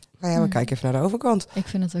wel. Nou ja, we kijken even naar de overkant. Ik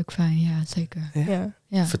vind het ook fijn, ja, zeker.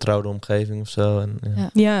 Ja. Vertrouwde omgeving of zo. En,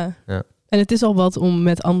 ja. En het is al wat om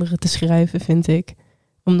met anderen te schrijven, vind ik.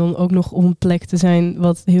 Om dan ook nog op een plek te zijn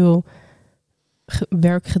wat heel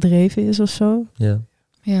werkgedreven is of zo.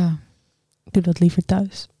 Ja. Ik doe dat liever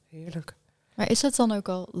thuis. Heerlijk. Maar is dat dan ook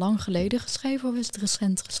al lang geleden geschreven of is het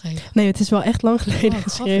recent geschreven? Nee, het is wel echt lang geleden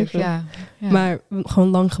geschreven. Ja. Maar gewoon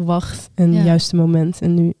lang gewacht en het juiste moment.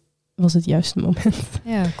 En nu was het juiste moment.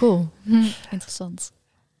 Ja, cool. Interessant.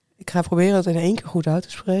 Ik ga proberen het in 1 keer goed uit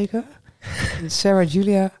te spreken. Sarah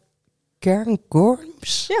Julia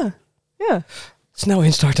Cairngorms. Ja. Snel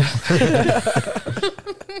instarten.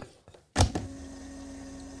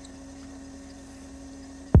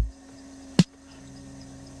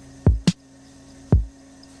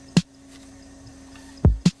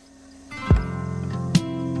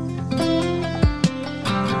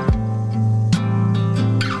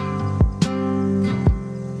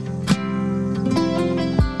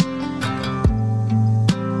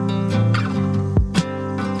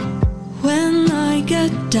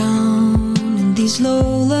 Down in these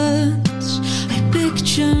lowlands, I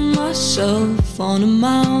picture myself on a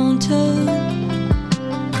mountain.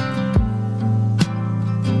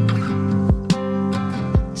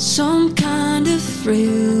 Some kind of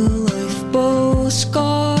real life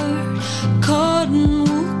postcard. Cotton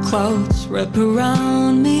wool clouds wrap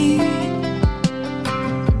around me.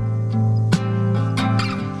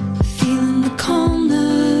 Feeling the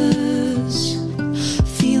calmness,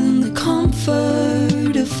 feeling the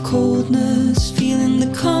comfort of coldness, feeling the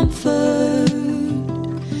comfort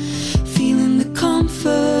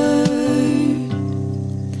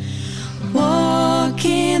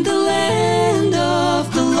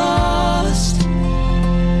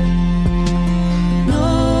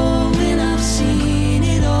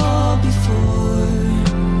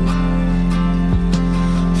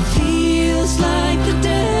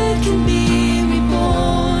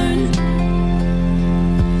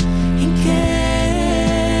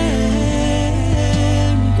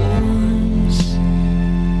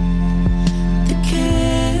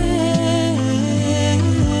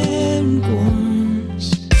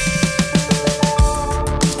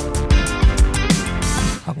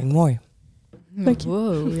mooi. Dank je.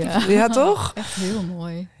 Wow, ja. Ja, toch? Echt heel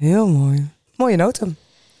mooi. Heel mooi. Mooie noten.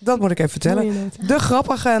 Dat moet ik even vertellen. Mooie noten. De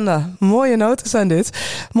grapagenda. Mooie noten zijn dit.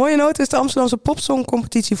 Mooie noten is de Amsterdamse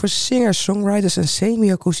popsongcompetitie voor singers, songwriters en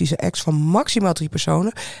semi-akoestische acts van maximaal 3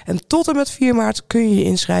 personen. En tot en met 4 maart kun je je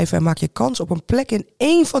inschrijven en maak je kans op een plek in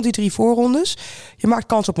 1 van die 3 voorrondes. Je maakt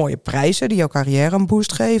kans op mooie prijzen die jouw carrière een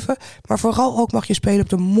boost geven. Maar vooral ook mag je spelen op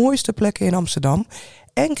de mooiste plekken in Amsterdam.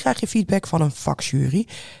 En krijg je feedback van een vakjury.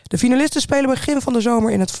 De finalisten spelen begin van de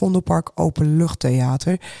zomer in het Vondelpark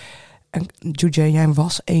Openluchttheater. En Jujay, jij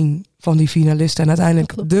was een van die finalisten en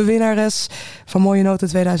uiteindelijk de winnares van Mooie Noten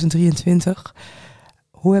 2023.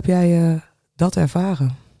 Hoe heb jij dat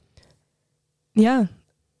ervaren? Ja,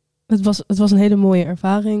 het was een hele mooie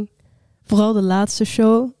ervaring. Vooral de laatste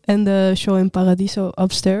show en de show in Paradiso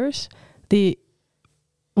upstairs. Die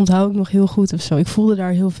onthoud ik nog heel goed of zo. Ik voelde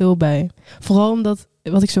daar heel veel bij. Vooral omdat,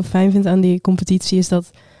 wat ik zo fijn vind aan die competitie, is dat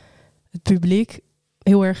het publiek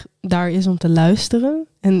heel erg daar is om te luisteren.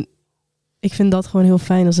 En ik vind dat gewoon heel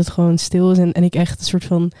fijn als het gewoon stil is en ik echt een soort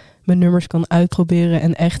van mijn nummers kan uitproberen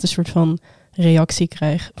en echt een soort van reactie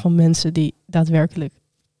krijg van mensen die daadwerkelijk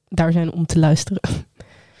daar zijn om te luisteren.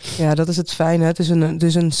 Ja, dat is het fijne. Het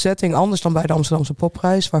is een setting anders dan bij de Amsterdamse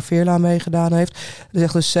Popprijs, waar Veerla mee gedaan heeft. Het is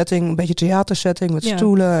echt een setting, een beetje theatersetting met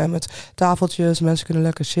stoelen en met tafeltjes. Mensen kunnen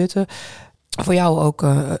lekker zitten. Voor jou ook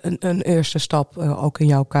een eerste stap ook in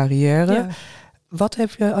jouw carrière. Ja. Wat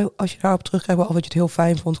heb je, als je daarop terugkijkt, behalve dat je het heel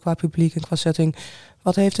fijn vond qua publiek en qua setting,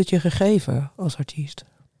 wat heeft het je gegeven als artiest?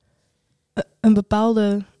 Een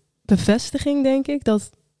bepaalde bevestiging, denk ik, dat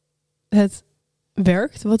het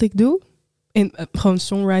werkt wat ik doe. Gewoon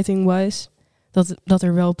songwriting-wise. Dat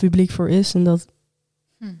er wel publiek voor is en dat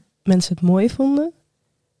mensen het mooi vonden.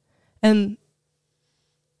 En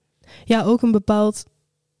ja, ook een bepaald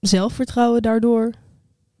zelfvertrouwen daardoor,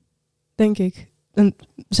 denk ik. Een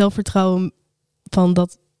zelfvertrouwen van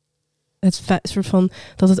dat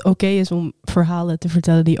het oké is om verhalen te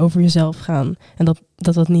vertellen die over jezelf gaan. En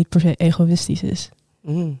dat niet per se egoïstisch is.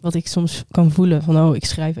 Wat ik soms kan voelen van, ik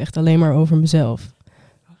schrijf echt alleen maar over mezelf.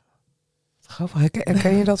 Grappig.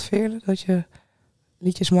 Herken je dat, Veerle? Dat je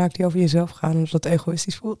liedjes maakt die over jezelf gaan en dat het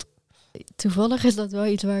egoïstisch voelt? Toevallig is dat wel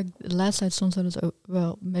iets waar ik de laatste tijd soms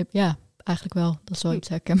wel mee, ja, eigenlijk wel. Dat is wel iets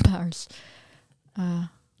herkenbaars.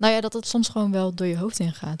 Nou ja, dat het soms gewoon wel door je hoofd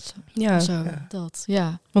ingaat.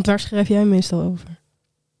 Ja. Want waar schrijf jij meestal over?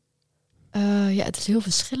 Ja, het is heel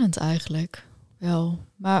verschillend eigenlijk. Wel.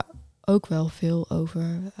 Maar ook wel veel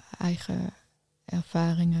over eigen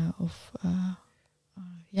ervaringen of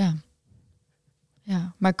ja.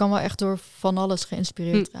 Ja, maar ik kan wel echt door van alles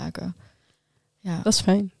geïnspireerd raken. Ja. Dat is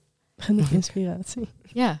fijn. Genoeg inspiratie.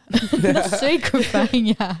 Ja, dat is zeker fijn,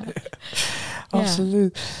 ja.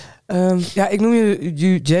 Absoluut. Ik noem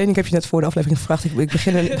je Jane. Ik heb je net voor de aflevering gevraagd. Ik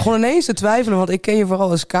begon ineens te twijfelen, want ik ken je vooral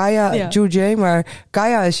als Kaya, Jane, maar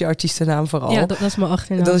Kaya is je artiestennaam vooral. Ja, dat is mijn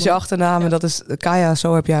achternaam. Dat is je achternaam en dat is Kaya.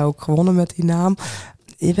 Zo heb jij ook gewonnen met die naam.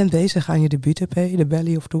 Je bent bezig aan je debuut-EP, The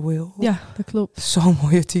Belly of the Whale. Ja, dat klopt. Zo'n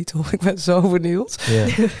mooie titel. Ik ben zo benieuwd.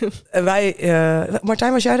 Yeah. En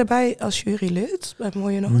Martijn, was jij erbij als jurylid bij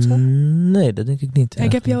Mooie Noten? Nee, dat denk ik niet.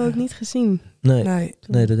 Ik heb jou ook niet gezien. Nee,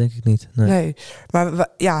 dat denk ik niet. Nee. Maar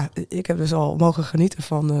ik heb dus al mogen genieten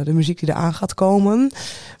van de muziek die eraan gaat komen.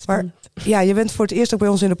 Maar ja, je bent voor het eerst ook bij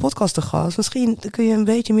ons in de podcast te gast. Misschien kun je een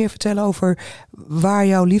beetje meer vertellen over waar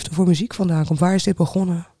jouw liefde voor muziek vandaan komt. Waar is dit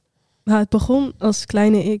begonnen? Nou, het begon als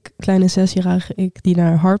kleine 6-jarige ik, die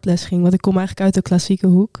naar harples ging. Want ik kom eigenlijk uit de klassieke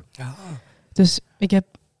hoek. Ja. Dus ik heb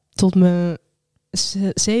tot mijn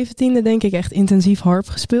 17e, denk ik, echt intensief harp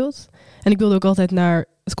gespeeld. En ik wilde ook altijd naar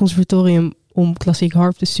het conservatorium om klassiek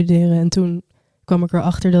harp te studeren. En toen kwam ik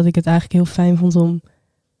erachter dat ik het eigenlijk heel fijn vond om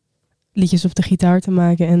liedjes op de gitaar te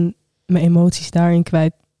maken en mijn emoties daarin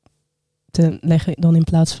kwijt te leggen, dan in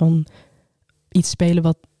plaats van iets spelen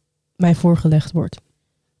wat mij voorgelegd wordt.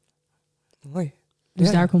 Mooi.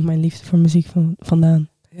 Dus daar komt mijn liefde voor muziek vandaan.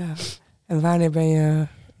 Ja. En wanneer ben je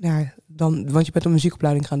dan, want je bent een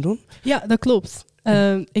muziekopleiding gaan doen? Ja, dat klopt.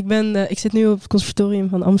 Ik zit nu op het conservatorium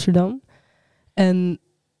van Amsterdam. En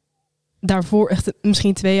daarvoor, echt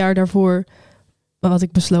misschien 2 jaar daarvoor, had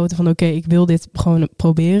ik besloten van oké, ik wil dit gewoon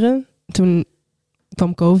proberen. Toen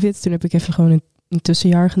kwam COVID. Toen heb ik even gewoon een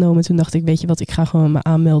tussenjaar genomen. Toen dacht ik, weet je wat, ik ga gewoon me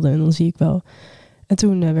aanmelden en dan zie ik wel. En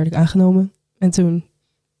toen werd ik aangenomen. En toen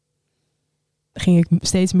ging ik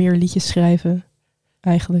steeds meer liedjes schrijven,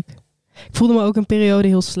 eigenlijk. Ik voelde me ook een periode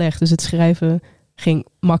heel slecht. Dus het schrijven ging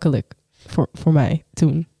makkelijk voor mij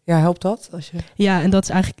toen. Ja, helpt dat? Ja, en dat is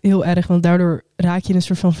eigenlijk heel erg. Want daardoor raak je een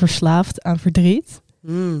soort van verslaafd aan verdriet.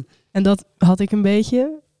 En dat had ik een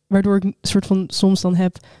beetje. Waardoor ik een soort van soms dan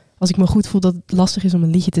heb, als ik me goed voel dat het lastig is om een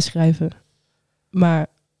liedje te schrijven. Maar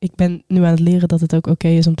ik ben nu aan het leren dat het ook oké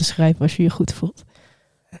is om te schrijven als je je goed voelt.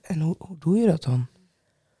 En hoe doe je dat dan?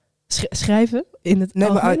 Schrijven? In het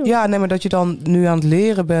maar dat je dan nu aan het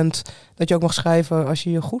leren bent, dat je ook mag schrijven als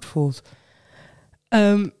je je goed voelt.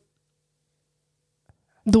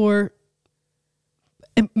 Door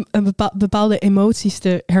bepaalde emoties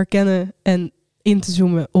te herkennen en in te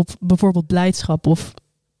zoomen op bijvoorbeeld blijdschap of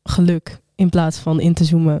geluk, in plaats van in te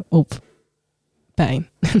zoomen op pijn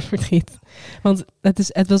en verdriet. Want het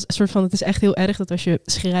is echt heel erg dat als je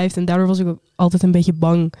schrijft, en daardoor was ik ook altijd een beetje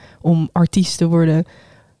bang om artiest te worden,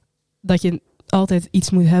 dat je altijd iets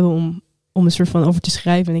moet hebben om een soort van over te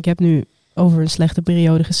schrijven. En ik heb nu over een slechte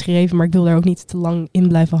periode geschreven, maar ik wil daar ook niet te lang in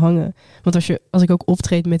blijven hangen. Want als ik ook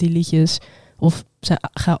optreed met die liedjes of ze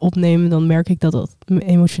ga opnemen, dan merk ik dat me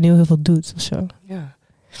emotioneel heel veel doet of zo.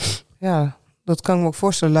 Ja, dat kan ik me ook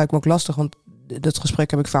voorstellen. Lijkt me ook lastig, want dat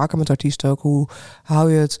gesprek heb ik vaker met artiesten ook. Hoe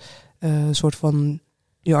hou je het soort van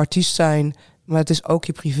je artiest zijn, maar het is ook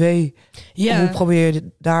je privé. Ja. Hoe probeer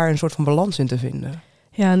je daar een soort van balans in te vinden?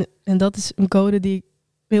 Ja, en dat is een code die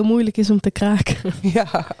heel moeilijk is om te kraken.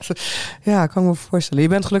 Ja, kan ik me voorstellen. Je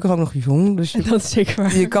bent gelukkig ook nog jong, dus dat is zeker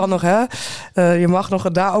waar. Je kan nog, je mag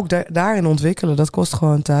nog daarin ontwikkelen. Dat kost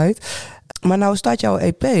gewoon tijd. Maar nou staat jouw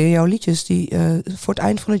EP en jouw liedjes die voor het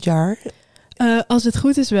eind van het jaar. Als het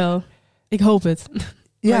goed is wel. Ik hoop het.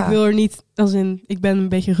 Ja. Maar ik wil er niet, ik ben een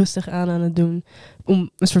beetje rustig aan het doen om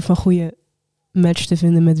een soort van goede match te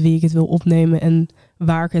vinden met wie ik het wil opnemen en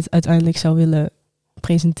waar ik het uiteindelijk zou willen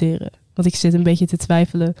presenteren. Want ik zit een beetje te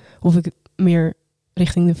twijfelen of ik meer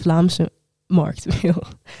richting de Vlaamse markt wil.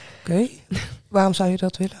 Oké. Waarom zou je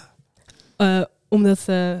dat willen? Omdat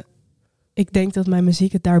ik denk dat mijn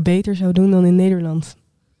muziek het daar beter zou doen dan in Nederland.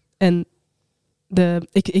 En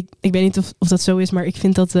ik weet niet of dat zo is, maar ik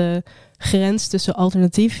vind dat de grens tussen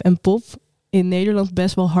alternatief en pop in Nederland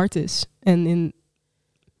best wel hard is. En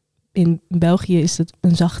in België is het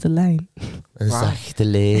een zachte lijn. Een zachte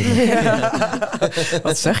lijn. Ja.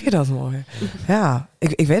 Wat zeg je dat mooi. Ja,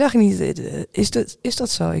 ik weet eigenlijk niet. Is dat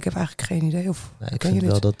zo? Ik heb eigenlijk geen idee. Ik vind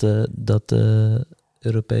wel dat de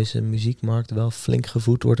Europese muziekmarkt wel flink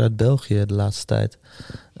gevoed wordt uit België de laatste tijd.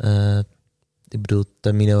 Ik bedoel,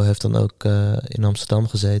 Tamino heeft dan ook in Amsterdam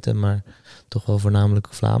gezeten, maar toch wel voornamelijk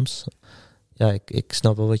Vlaams. Ja, ik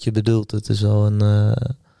snap wel wat je bedoelt. Het is wel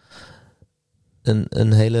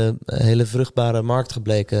een hele vruchtbare markt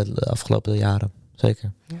gebleken de afgelopen jaren.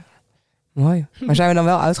 Zeker. Ja. Mooi. Maar zijn we dan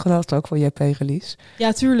wel uitgenodigd ook voor JP-release?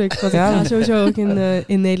 Ja, tuurlijk. Want ik ga sowieso ook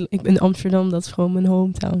in Nederland. Ik ben in Amsterdam, dat is gewoon mijn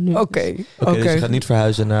hometown nu. Oké. Dus je gaat niet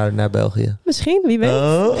verhuizen naar België? Misschien, wie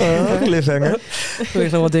weet. Cliffhanger. Er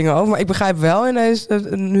is nog wat dingen over. Maar ik begrijp wel ineens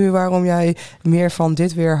nu waarom jij meer van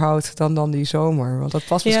dit weer houdt dan die zomer. Want dat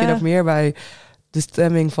past misschien ook meer bij de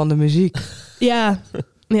stemming van de muziek. Ja.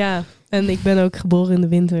 En ik ben ook geboren in de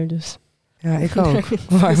winter, dus... Ja, ik ook.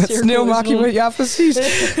 Maar met sneeuw maak je me... Ja, precies.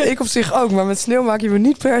 Ik op zich ook. Maar met sneeuw maak je me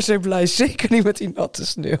niet per se blij. Zeker niet met die natte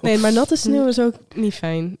sneeuw. Nee, maar natte sneeuw is ook niet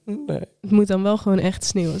fijn. Nee. Het moet dan wel gewoon echt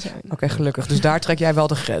sneeuw zijn. Oké, gelukkig. Dus daar trek jij wel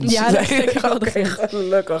de grens. Ja, daar trek ik wel de grens.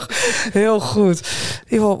 Gelukkig. Heel goed.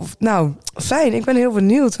 Nou, fijn. Ik ben heel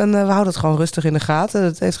benieuwd. En we houden het gewoon rustig in de gaten.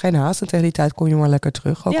 Het heeft geen haast. En tegen die tijd kom je maar lekker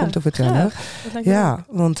terug. Ook om te vertellen. Ja,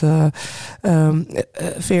 want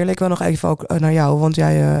Veerle, ik wil nog even ook naar jou. Want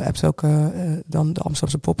jij hebt ook dan de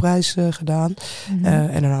Amsterdamse popprijs gedaan. Mm-hmm.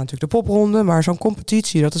 En daarna natuurlijk de popronde. Maar zo'n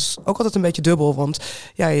competitie, dat is ook altijd een beetje dubbel. Want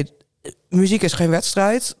ja, muziek is geen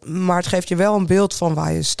wedstrijd. Maar het geeft je wel een beeld van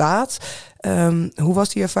waar je staat. Hoe was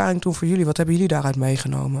die ervaring toen voor jullie? Wat hebben jullie daaruit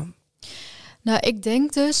meegenomen? Nou, ik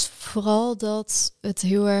denk dus vooral dat het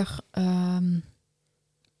heel erg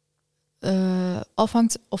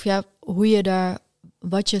afhangt of hoe je daar,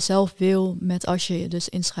 wat je zelf wil met als je je dus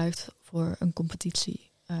inschrijft voor een competitie.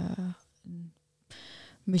 Een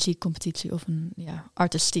muziekcompetitie of een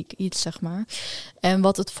artistiek iets, zeg maar. En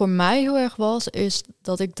wat het voor mij heel erg was, is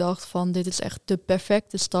dat ik dacht van dit is echt de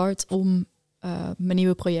perfecte start om mijn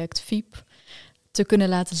nieuwe project FIEP te kunnen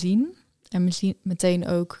laten zien. En meteen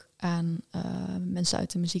ook aan mensen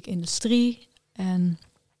uit de muziekindustrie. En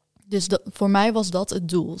dus voor mij was dat het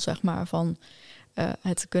doel, zeg maar, van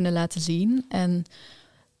het te kunnen laten zien. En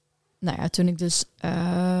nou ja, toen ik dus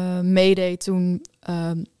meedeed, toen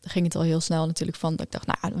ging het al heel snel natuurlijk van dat ik dacht,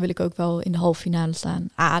 nou, dan wil ik ook wel in de halve finale staan.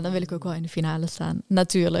 Dan wil ik ook wel in de finale staan.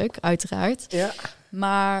 Natuurlijk, uiteraard. Ja.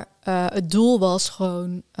 Maar het doel was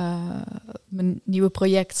gewoon mijn nieuwe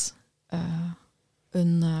project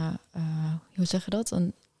hoe zeg je dat?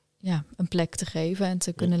 Een plek te geven en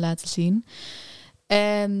te kunnen laten zien.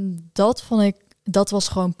 En dat vond ik dat was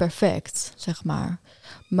gewoon perfect, zeg maar.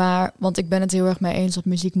 Maar, want ik ben het heel erg mee eens dat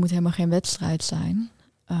muziek moet helemaal geen wedstrijd zijn.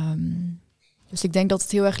 Dus ik denk dat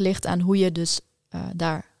het heel erg ligt aan hoe je dus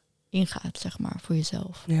daar ingaat, zeg maar, voor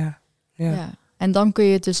jezelf. Ja. En dan kun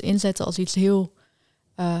je het dus inzetten als iets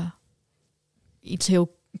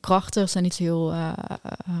heel krachtigs en iets heel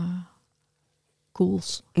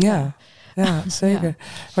cools. Ja, zeker. Ja.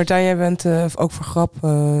 Martijn, jij bent ook voor GRAP,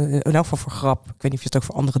 in elk geval voor GRAP. Ik weet niet of je het ook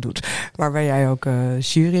voor anderen doet, maar ben jij ook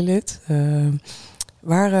jurylid.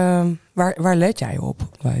 Waar let jij op?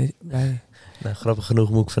 Nou, grappig genoeg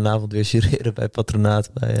moet ik vanavond weer jureren bij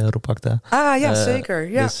Patronaat, bij Rob Acta. Ah ja, zeker.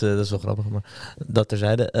 Ja. Dus dat is wel grappig, maar dat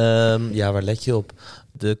terzijde. Waar let je op?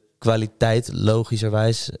 De kwaliteit,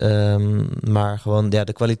 logischerwijs. Maar gewoon,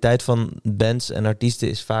 de kwaliteit van bands en artiesten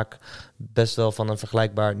is vaak best wel van een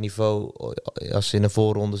vergelijkbaar niveau als ze in een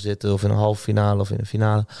voorronde zitten of in een halve finale of in een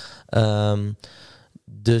finale.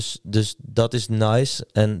 Dus dat is nice.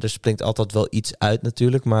 En er springt altijd wel iets uit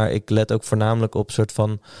natuurlijk. Maar ik let ook voornamelijk op soort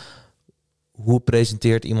van hoe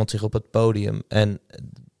presenteert iemand zich op het podium? En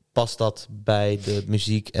past dat bij de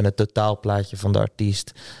muziek en het totaalplaatje van de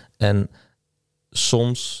artiest? En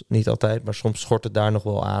soms, niet altijd, maar soms schort het daar nog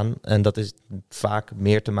wel aan. En dat is vaak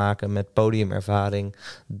meer te maken met podiumervaring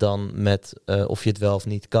dan met of je het wel of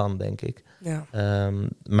niet kan, denk ik. Ja.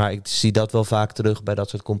 Maar ik zie dat wel vaak terug bij dat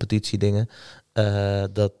soort competitiedingen.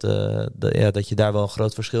 Dat je daar wel een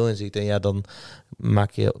groot verschil in ziet. En dan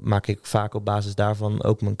maak ik vaak op basis daarvan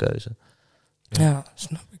ook mijn keuze. Ja,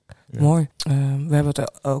 snap ik. Ja. Mooi. We hebben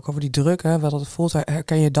het ook over die druk. Hè? Wat het voelt.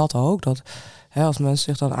 Herken je dat ook? Dat als mensen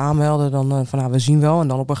zich dan aanmelden, dan we zien wel. En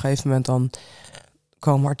dan op een gegeven moment dan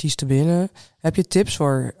komen artiesten binnen. Heb je tips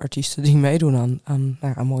voor artiesten die meedoen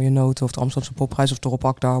aan Mooie Noten of de Amsterdamse Popprijs of de Rob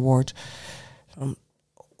Acta Award?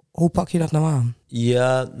 Hoe pak je dat nou aan?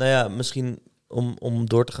 Ja, misschien om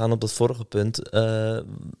door te gaan op dat vorige punt.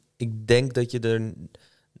 Ik denk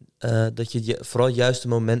dat je vooral het juiste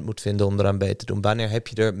moment moet vinden om eraan mee te doen. Wanneer heb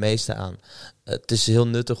je er het meeste aan? Het is heel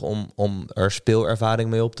nuttig om er speelervaring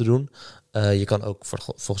mee op te doen. Je kan ook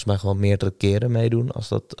volgens mij gewoon meerdere keren meedoen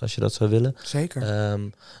als je dat zou willen. Zeker.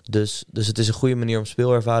 Dus het is een goede manier om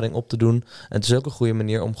speelervaring op te doen. En het is ook een goede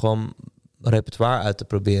manier om gewoon repertoire uit te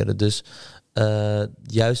proberen. Dus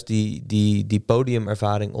juist die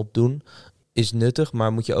podiumervaring opdoen is nuttig,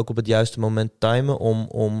 maar moet je ook op het juiste moment timen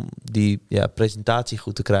om die presentatie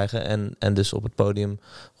goed te krijgen en dus op het podium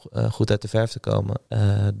goed uit de verf te komen.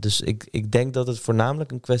 Dus ik denk dat het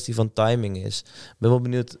voornamelijk een kwestie van timing is. Ik ben wel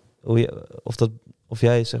benieuwd of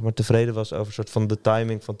jij zeg maar tevreden was over soort van de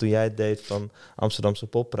timing van toen jij het deed van Amsterdamse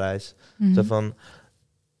Popprijs. Mm-hmm. Zo van,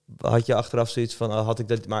 had je achteraf zoiets van, had ik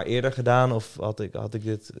dat maar eerder gedaan of had ik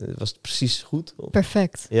dit, was het precies goed?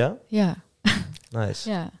 Perfect. Ja? Ja. Nice.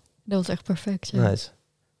 Ja, dat was echt perfect. Ja. Nice.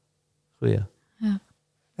 Goeie. Ja.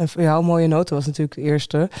 En voor jou Mooie Noten was natuurlijk de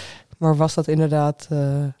eerste. Maar was dat inderdaad...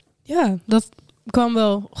 Ja, dat kwam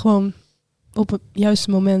wel gewoon op het juiste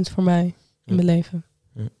moment voor mij in mijn leven.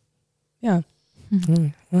 Ja.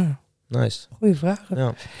 Ja. Nice. Goeie vragen.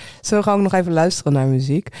 Ja. Zo gaan we nog even luisteren naar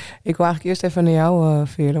muziek. Ik wil eigenlijk eerst even naar jou,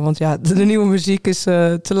 Veerle. Want de nieuwe muziek is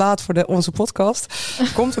te laat voor onze podcast.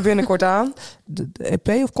 Komt er binnenkort aan. De EP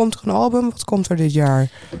of komt er een album? Wat komt er dit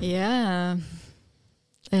jaar? Ja,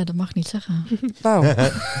 dat mag ik niet zeggen. Nou,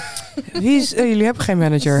 jullie hebben geen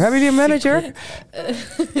manager. Hebben jullie een manager?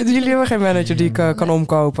 Jullie hebben geen manager die ik kan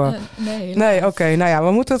omkopen. Nee, oké. Nou ja,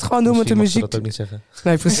 we moeten het gewoon doen met de muziek. Dat ook niet zeggen.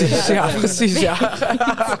 Nee, precies. Precies.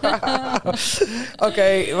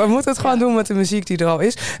 Oké, we moeten het gewoon doen met de muziek die er al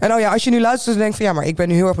is. En als je nu luistert en denkt van maar ik ben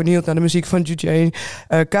nu heel erg benieuwd naar de muziek van DJ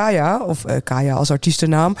Kaya. Of Kaya als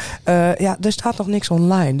artiestennaam. Er staat nog niks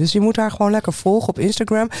online. Dus je moet haar gewoon lekker volgen op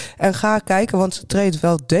Instagram. En ga kijken, want ze treedt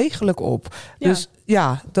wel degelijk op.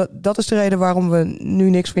 Ja. Dus dat is de reden waarom we nu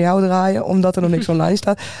niks van jou draaien. Omdat er nog niks online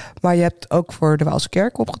staat. Maar je hebt ook voor de Waalse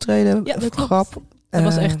Kerk opgetreden. Ja, dat klopt. GRAP. Dat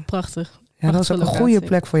was echt prachtig. Ja, dat is ook een goede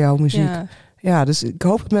plek voor jouw muziek. Ja, dus ik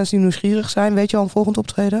hoop dat mensen die nieuwsgierig zijn. Weet je al een volgend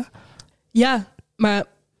optreden? Ja, maar...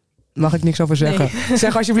 Mag ik niks over zeggen? Nee.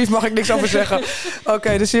 Zeg alsjeblieft, mag ik niks over zeggen?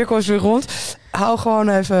 Oké, de cirkel is weer rond. Hou gewoon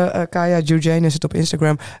even Kaya Eugene is het op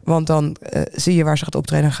Instagram. Want dan zie je waar ze gaat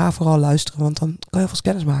optreden. En ga vooral luisteren, want dan kan je heel veel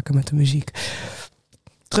kennis maken met de muziek.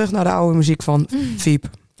 Terug naar de oude muziek van FIEP.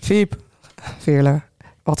 FIEP, Veerle,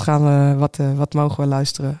 wat mogen we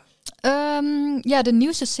luisteren? De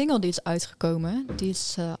nieuwste single die is uitgekomen. Die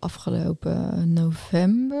is afgelopen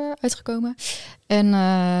november uitgekomen. En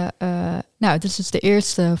dit is dus de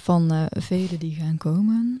eerste van vele die gaan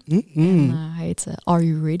komen. En hij heet Are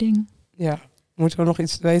You Reading? Ja, moeten we nog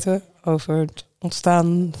iets weten over het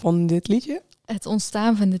ontstaan van dit liedje? Het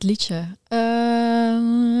ontstaan van dit liedje?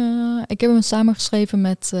 ik heb hem samengeschreven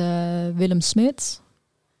met Willem Smit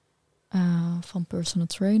van Personal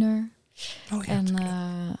Trainer. Oh,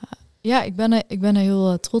 ja, En ik ben er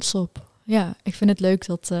heel trots op. Ja, ik vind het leuk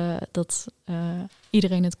dat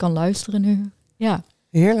iedereen het kan luisteren nu. Ja.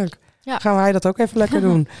 Heerlijk. Ja. Gaan wij dat ook even lekker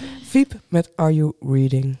doen. FIEP met Are You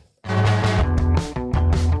Reading?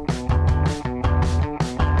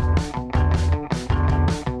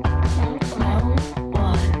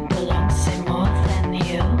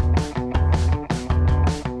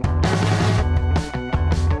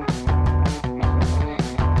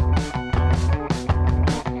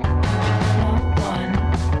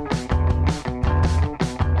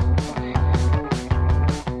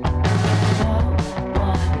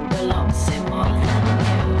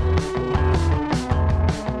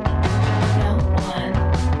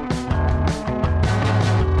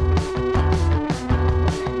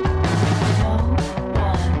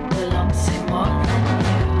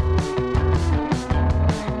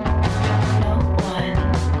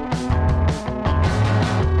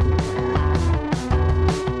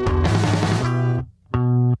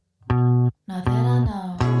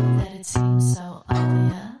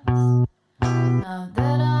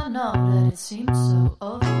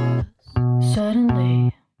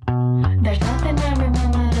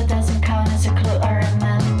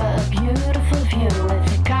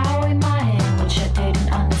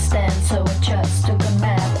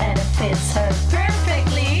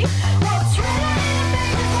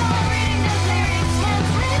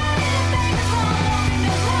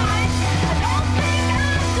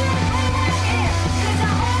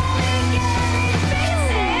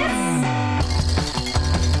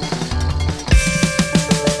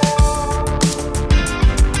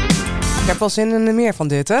 Wel zin in meer van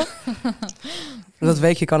dit, hè? Dat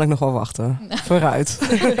weekje kan ik nog wel wachten. Vooruit.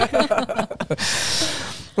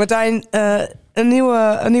 Martijn, een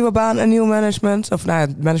nieuwe baan, een nieuw management. Of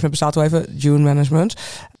het management bestaat al even. Dune management.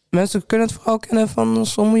 Mensen kunnen het vooral kennen van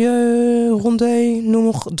Sommieu, Rondé.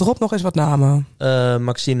 Drop nog eens wat namen.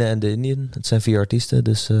 Maxine en de Indian. Het zijn 4 artiesten.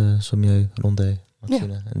 Dus Sommieu, Rondé,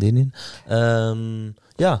 Maxine en de Indian.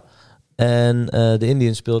 Ja. En de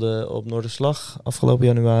Indian speelde op Noorderslag afgelopen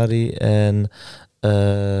januari. En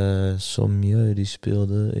Sommieu die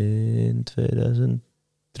speelde in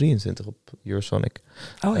 2023 op Eurosonic.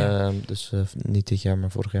 Oh ja. Dus niet dit jaar,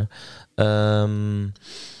 maar vorig jaar.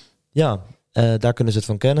 Daar kunnen ze het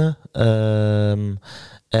van kennen.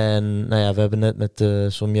 En we hebben net met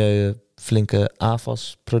Sommieu flinke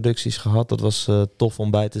AFAS-producties gehad. Dat was tof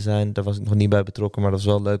om bij te zijn. Daar was ik nog niet bij betrokken, maar dat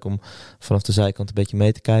was wel leuk om vanaf de zijkant een beetje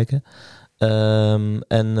mee te kijken.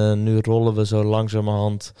 Nu rollen we zo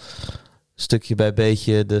langzamerhand stukje bij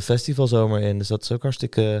beetje de festivalzomer in. Dus dat is ook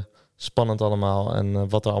hartstikke spannend allemaal. En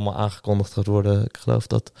wat er allemaal aangekondigd gaat worden. Ik geloof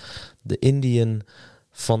dat de Indian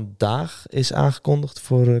vandaag is aangekondigd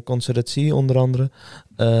voor Concertatie onder andere.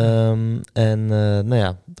 Er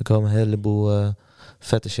komen een heleboel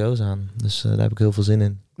vette shows aan. Dus daar heb ik heel veel zin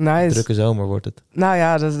in. Nice. Drukke zomer wordt het. Nou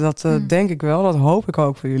ja, dat denk ik wel. Dat hoop ik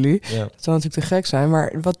ook voor jullie. Ja. Dat zou natuurlijk te gek zijn.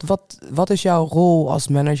 Maar wat is jouw rol als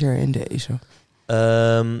manager in deze?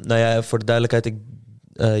 Voor de duidelijkheid,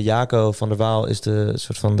 Jaco van der Waal is de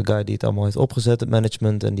soort van de guy die het allemaal heeft opgezet, het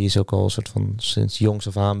management. En die is ook al soort van sinds jongs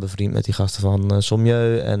af aan bevriend met die gasten van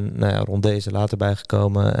Sommieu. En Rondé is er later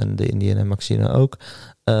bijgekomen. En de Indian en Maxine ook.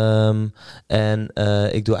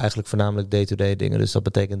 Ik doe eigenlijk voornamelijk day-to-day dingen. Dus dat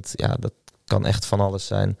betekent, dat kan echt van alles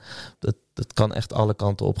zijn. Dat kan echt alle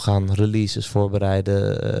kanten op gaan. Releases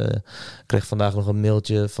voorbereiden. Ik kreeg vandaag nog een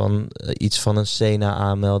mailtje van iets van een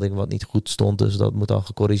Sena-aanmelding wat niet goed stond. Dus dat moet dan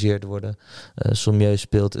gecorrigeerd worden. Sommieu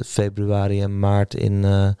speelt februari en maart in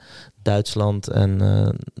Duitsland. En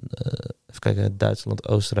even kijken, Duitsland,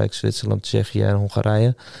 Oostenrijk, Zwitserland, Tsjechië en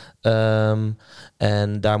Hongarije.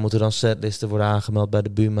 En daar moeten dan setlisten worden aangemeld bij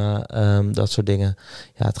de Buma. Dat soort dingen.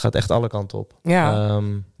 Ja, het gaat echt alle kanten op. Ja.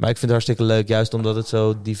 Maar ik vind het hartstikke leuk. Juist omdat het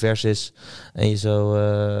zo divers is. En je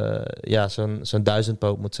zo'n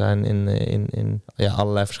duizendpoot moet zijn in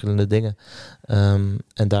allerlei verschillende dingen.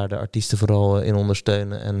 En daar de artiesten vooral in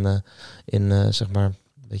ondersteunen. En zeg maar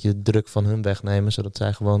een beetje de druk van hun wegnemen. Zodat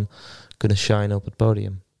zij gewoon kunnen shinen op het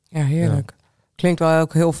podium. Ja, heerlijk. Ja. Klinkt wel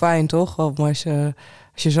ook heel fijn, toch? Als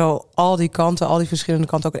je zo al die verschillende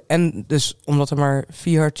kanten ook... En dus omdat er maar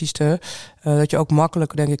 4 artiesten... dat je ook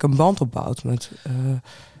makkelijk, denk ik, een band opbouwt met...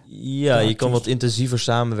 je kan wat intensiever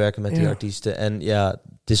samenwerken met die artiesten. En het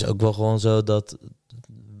is ook wel gewoon zo dat...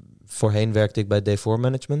 Voorheen werkte ik bij D4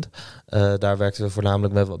 Management. Daar werkten we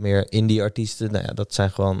voornamelijk met wat meer indie artiesten. Dat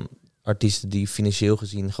zijn gewoon artiesten die financieel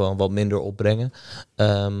gezien gewoon wat minder opbrengen.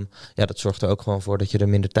 Dat zorgt er ook gewoon voor dat je er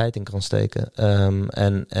minder tijd in kan steken.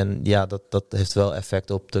 Dat heeft wel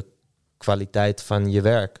effect op de kwaliteit van je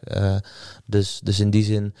werk. Dus in die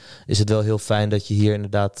zin is het wel heel fijn dat je hier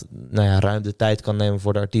inderdaad ruim de tijd kan nemen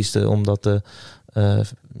voor de artiesten, omdat de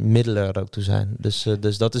middelen er ook toe zijn.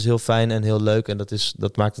 Dus dat is heel fijn en heel leuk. En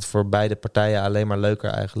dat maakt het voor beide partijen alleen maar leuker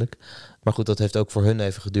eigenlijk. Maar goed, dat heeft ook voor hun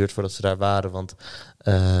even geduurd voordat ze daar waren. Want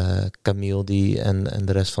Camille en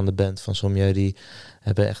de rest van de band van Sommieu, die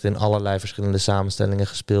hebben echt in allerlei verschillende samenstellingen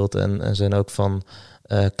gespeeld. En zijn ook van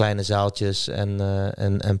kleine zaaltjes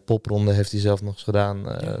en popronden heeft hij zelf nog eens gedaan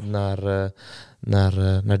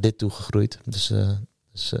naar dit toe gegroeid. Dus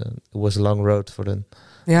it was a long road voor hen.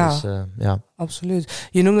 Ja, Dus, absoluut.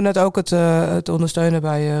 Je noemde net ook het ondersteunen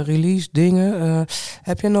bij release dingen.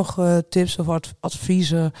 Heb je nog tips of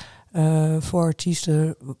adviezen voor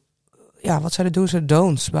artiesten? Ja, wat zijn de do's en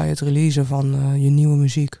don'ts bij het releasen van je nieuwe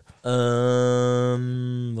muziek?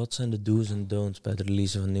 Wat zijn de do's en don'ts bij het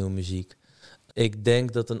releasen van nieuwe muziek? Ik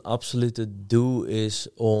denk dat een absolute do is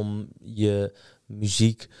om je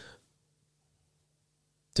muziek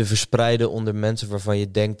te verspreiden onder mensen waarvan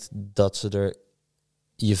je denkt dat ze er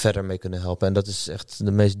je verder mee kunnen helpen. En dat is echt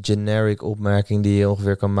de meest generic opmerking die je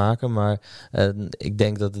ongeveer kan maken. Maar ik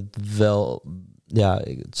denk dat het wel,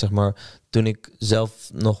 zeg maar, toen ik zelf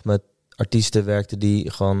nog met artiesten werkte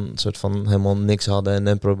die gewoon een soort van helemaal niks hadden en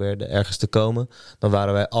dan probeerden ergens te komen, dan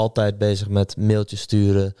waren wij altijd bezig met mailtjes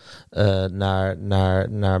sturen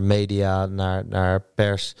naar media, naar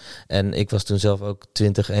pers. En ik was toen zelf ook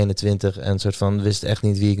 2021 en soort van wist echt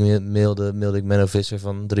niet wie ik mailde ik Menno Visser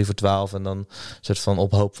van 3 voor 12 en dan soort van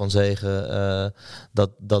op hoop van zegen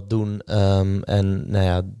dat doen.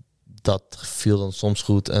 Dat viel dan soms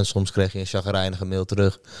goed en soms kreeg je een chagrijnige mail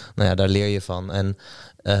terug. Daar leer je van. En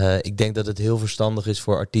ik denk dat het heel verstandig is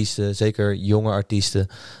voor artiesten, zeker jonge artiesten,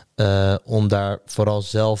 om daar vooral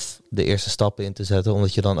zelf de eerste stappen in te zetten.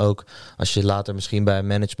 Omdat je dan ook, als je later misschien bij een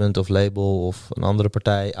management of label of een andere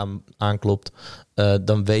partij aanklopt,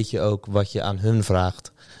 dan weet je ook wat je aan hun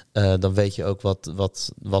vraagt. Dan weet je ook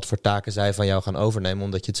wat voor taken zij van jou gaan overnemen,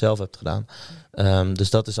 omdat je het zelf hebt gedaan. Dus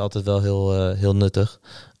dat is altijd wel heel nuttig.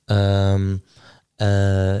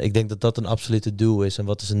 Ik denk dat dat een absolute do is. En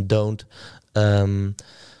wat is een don't?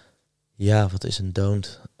 Wat is een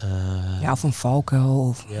don't? Of een valkuil.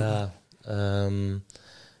 Of... Ja,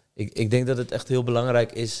 ik denk dat het echt heel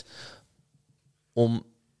belangrijk is om...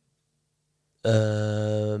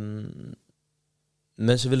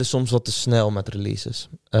 mensen willen soms wat te snel met releases.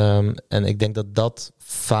 En ik denk dat dat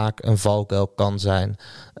vaak een valkuil kan zijn.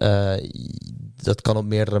 Dat kan op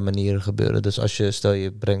meerdere manieren gebeuren. Dus stel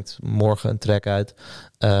je brengt morgen een track uit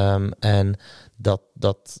en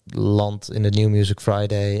dat landt in de New Music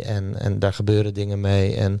Friday en daar gebeuren dingen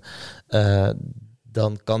mee en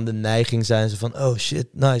dan kan de neiging zijn van oh shit,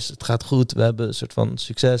 nice, het gaat goed, we hebben een soort van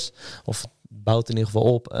succes of het bouwt in ieder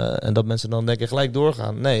geval op en dat mensen dan denken gelijk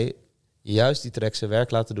doorgaan. Nee, juist die track zijn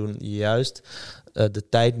werk laten doen, juist de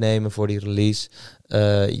tijd nemen voor die release,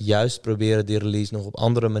 juist proberen die release nog op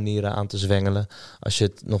andere manieren aan te zwengelen. Als je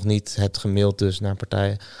het nog niet hebt gemaild dus naar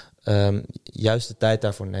partijen, juist de tijd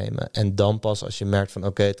daarvoor nemen. En dan pas als je merkt van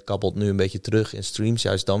oké, het kabbelt nu een beetje terug in streams,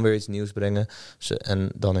 juist dan weer iets nieuws brengen. En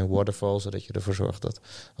dan in Waterfall, zodat je ervoor zorgt dat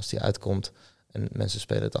als die uitkomt en mensen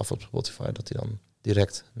spelen het af op Spotify, dat die dan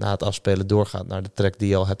direct na het afspelen doorgaat naar de track die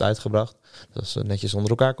je al hebt uitgebracht. Dus als netjes onder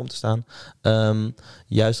elkaar komt te staan.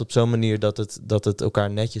 Juist op zo'n manier dat het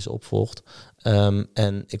elkaar netjes opvolgt.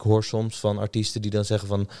 En ik hoor soms van artiesten die dan zeggen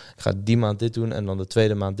van ik ga die maand dit doen en dan de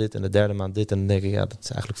tweede maand dit en de derde maand dit. En dan denk ik, dat is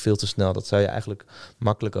eigenlijk veel te snel. Dat zou je eigenlijk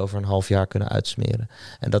makkelijk over een half jaar kunnen uitsmeren.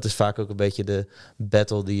 En dat is vaak ook een beetje de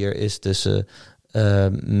battle die er is tussen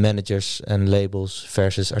managers en labels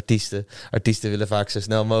versus artiesten. Artiesten willen vaak zo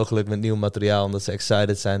snel mogelijk met nieuw materiaal omdat ze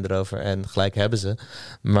excited zijn erover en gelijk hebben ze.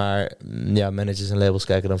 Maar managers en labels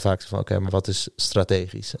kijken dan vaak van oké, maar wat is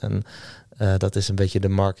strategisch? En dat is een beetje de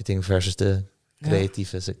marketing versus de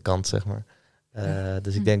creatieve kant, zeg maar.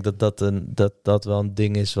 Dus ik denk dat wel een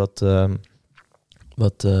ding is wat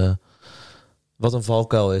een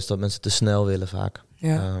valkuil is, dat mensen te snel willen vaak.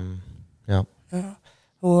 Ja.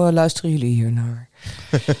 Hoe luisteren jullie hier naar?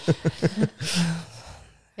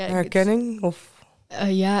 Herkenning? Of?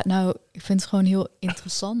 Ik vind het gewoon heel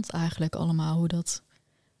interessant eigenlijk allemaal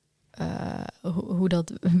hoe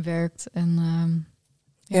dat werkt. En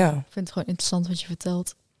ik vind het gewoon interessant wat je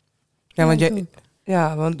vertelt.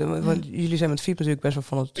 Want jullie zijn met FIEP natuurlijk best wel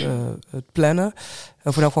van het plannen.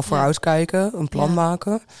 Of in elk geval vooruitkijken, een plan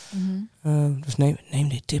maken. Mm-hmm. Dus neem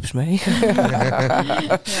die tips mee.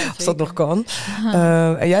 Als dat nog kan.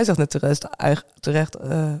 En jij zegt net terecht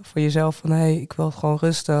voor jezelf van ik wil het gewoon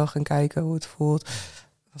rustig en kijken hoe het voelt.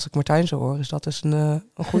 Als ik Martijn zo hoor, is dat dus een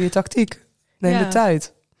goede tactiek. Neem de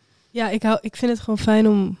tijd. Ja, ik vind het gewoon fijn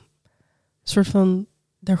om soort van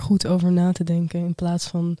daar goed over na te denken in plaats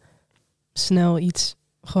van snel iets.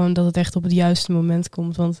 Gewoon dat het echt op het juiste moment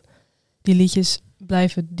komt. Want die liedjes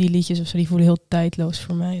blijven die liedjes of zo, die voelen heel tijdloos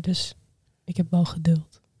voor mij. Dus ik heb wel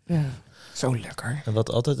geduld. Ja, zo lekker. En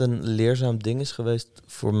wat altijd een leerzaam ding is geweest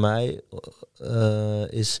voor mij,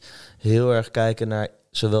 is heel erg kijken naar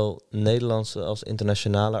zowel Nederlandse als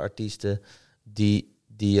internationale artiesten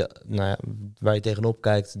waar je tegenop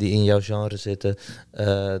kijkt, die in jouw genre zitten.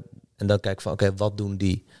 En dan kijken van oké, wat doen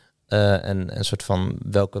die? En een soort van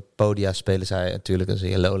welke podia spelen zij. Natuurlijk, dan zie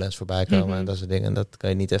je Lowlands voorbij komen en dat soort dingen. Dat kan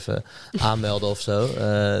je niet even aanmelden of zo.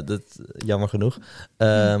 Dat jammer genoeg.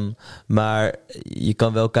 Maar je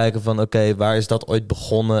kan wel kijken van oké, waar is dat ooit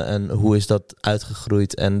begonnen en hoe is dat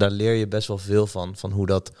uitgegroeid? En daar leer je best wel veel van hoe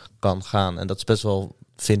dat kan gaan. En dat is best wel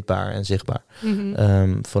vindbaar en zichtbaar.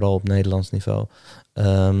 Vooral op Nederlands niveau.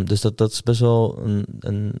 Dus dat is best wel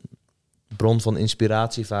een bron van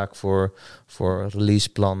inspiratie vaak voor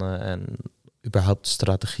releaseplannen en überhaupt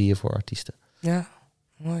strategieën voor artiesten. Ja,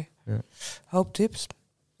 mooi. Ja. Hoop tips. Ik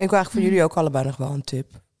wil eigenlijk voor jullie ook allebei nog wel een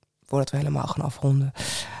tip, voordat we helemaal gaan afronden.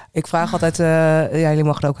 Ik vraag altijd, jullie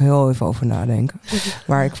mogen er ook heel even over nadenken,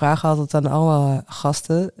 maar ik vraag altijd aan alle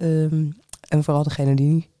gasten, en vooral degenen die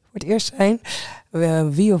niet voor het eerst zijn,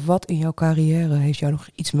 wie of wat in jouw carrière heeft jou nog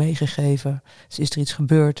iets meegegeven? Dus is er iets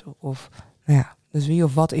gebeurd? Of, dus wie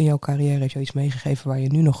of wat in jouw carrière heeft jou iets meegegeven waar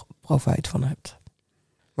je nu nog profijt van hebt?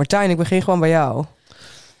 Martijn, ik begin gewoon bij jou.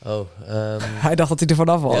 Oh, Hij dacht dat hij er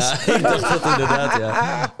vanaf was. Ja, ik dacht dat inderdaad,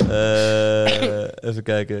 ja. Even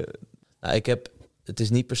kijken. Nou, het is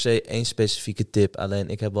niet per se één specifieke tip. Alleen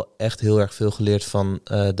ik heb wel echt heel erg veel geleerd van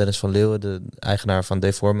Dennis van Leeuwen, de eigenaar van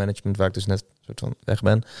D4 Management, waar ik dus net soort van weg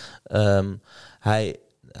ben. Hij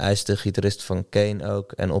is de gitarist van Kane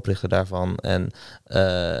ook en oprichter daarvan. En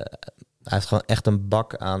hij heeft gewoon echt een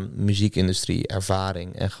bak aan muziekindustrie,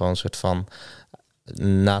 ervaring en gewoon een soort van,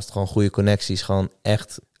 naast gewoon goede connecties, gewoon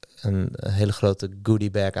echt een hele grote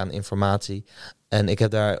goodiebag aan informatie. En ik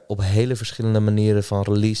heb daar op hele verschillende manieren, van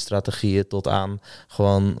release-strategieën tot aan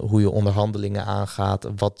gewoon hoe je onderhandelingen aangaat,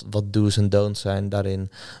 wat do's en don'ts zijn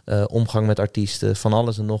daarin, omgang met artiesten, van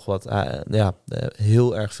alles en nog wat.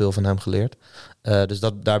 Heel erg veel van hem geleerd. Dus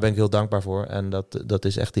daar ben ik heel dankbaar voor. En dat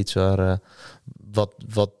is echt iets waar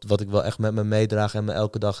wat ik wel echt met me meedraag en me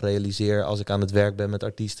elke dag realiseer als ik aan het werk ben met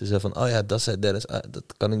artiesten. Zo van, oh ja, dat zei Dennis, dat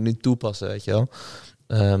kan ik nu toepassen, weet je wel.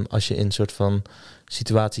 Als je in soort van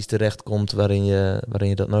situaties terechtkomt waarin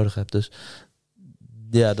je dat nodig hebt. Dus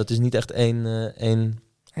ja, dat is niet echt één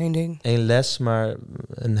ding. Één les, maar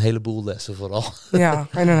een heleboel lessen vooral. Ja,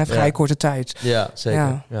 en dan heeft vrij korte tijd. Ja,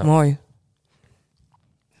 zeker. Ja. Mooi.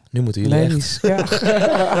 Nu moeten jullie Ladies, echt.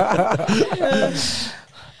 Ja.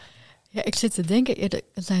 Ja, ik zit te denken, er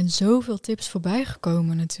zijn zoveel tips voorbij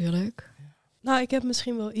gekomen natuurlijk. Nou, ik heb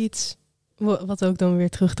misschien wel iets wat ook dan weer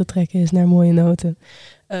terug te trekken is naar mooie noten.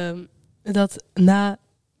 Dat na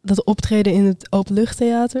dat optreden in het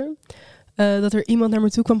openluchttheater, dat er iemand naar me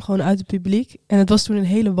toe kwam, gewoon uit het publiek. En het was toen een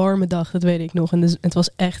hele warme dag, dat weet ik nog. En dus, het was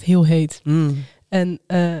echt heel heet. En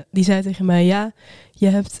die zei tegen mij, ja, je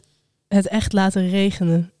hebt het echt laten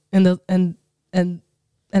regenen. En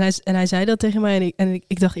hij zei dat tegen mij en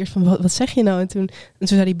ik dacht eerst van, wat zeg je nou? En toen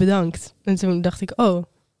zei hij bedankt. En toen dacht ik, oh,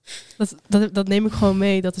 dat neem ik gewoon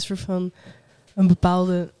mee. Dat is soort van een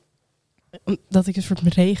bepaalde, dat ik een soort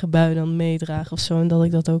regenbui dan meedraag of zo. En dat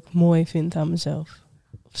ik dat ook mooi vind aan mezelf.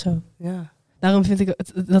 Of zo. Ja. Daarom vind ik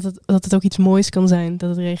dat het ook iets moois kan zijn, dat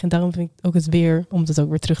het regent. Daarom vind ik ook het weer, om het ook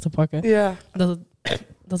weer terug te pakken. Ja.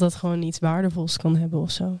 Dat gewoon iets waardevols kan hebben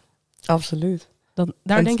of zo. Absoluut.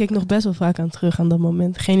 Daar denk ik nog best wel vaak aan terug, aan dat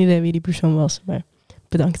moment. Geen idee wie die persoon was, maar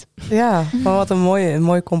bedankt. Ja, maar wat een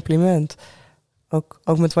mooi compliment.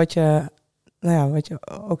 Ook met wat je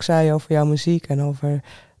ook zei over jouw muziek en over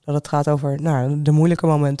dat het gaat over de moeilijke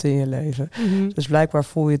momenten in je leven. Mm-hmm. Dus blijkbaar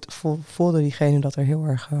voelde diegene dat er heel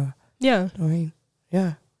erg doorheen.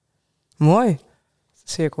 Ja, mooi.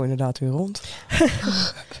 De cirkel inderdaad weer rond.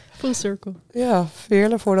 Full circle. Ja,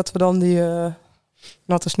 Veerle, voordat we dan die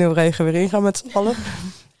natte sneeuwregen weer ingaan met z'n allen.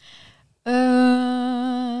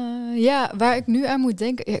 Ja, waar ik nu aan moet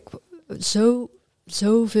denken.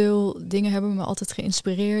 Zoveel dingen hebben me altijd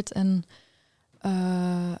geïnspireerd. En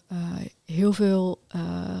heel veel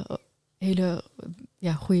hele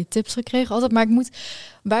goede tips gekregen. Altijd. Maar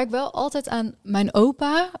waar ik wel altijd aan... Mijn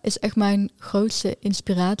opa is echt mijn grootste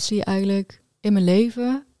inspiratie eigenlijk in mijn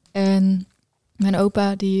leven. En mijn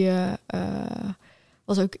opa die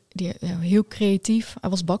was ook heel creatief. Hij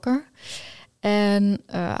was bakker. En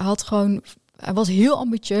hij was heel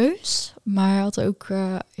ambitieus, maar hij had ook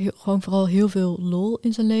gewoon vooral heel veel lol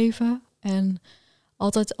in zijn leven. En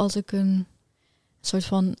altijd als ik soort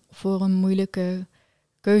van voor een moeilijke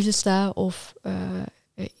keuze sta of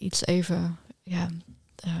iets even,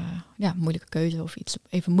 moeilijke keuze of iets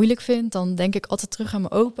even moeilijk vind, dan denk ik altijd terug aan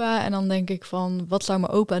mijn opa en dan denk ik van, wat zou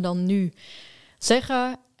mijn opa dan nu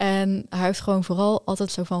zeggen? En hij heeft gewoon vooral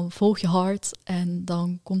altijd zo van, volg je hart en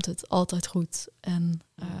dan komt het altijd goed. En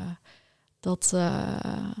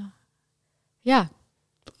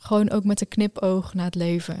gewoon ook met een knipoog naar het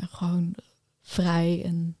leven. Gewoon vrij.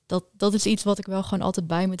 En dat is iets wat ik wel gewoon altijd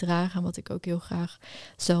bij me draag. En wat ik ook heel graag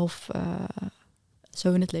zelf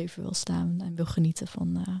zo in het leven wil staan. En wil genieten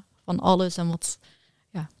van alles. En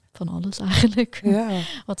van alles eigenlijk. Ja.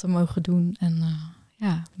 Wat we mogen doen en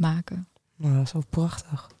maken. Nou, dat is wel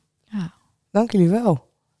prachtig. Ja. Dank jullie wel.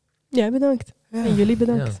 Jij bedankt. Ja. En jullie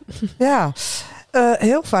bedankt. Ja,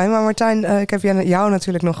 heel fijn. Maar Martijn, ik heb jou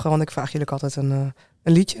natuurlijk nog, want ik vraag jullie altijd een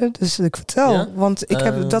liedje. Dus ik vertel. Ja? Want ik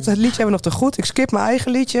heb het liedje hebben we nog te goed. Ik skip mijn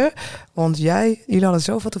eigen liedje. Want jullie hadden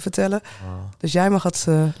zoveel te vertellen. Dus jij mag het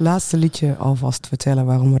laatste liedje alvast vertellen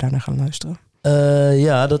waarom we daarnaar gaan luisteren.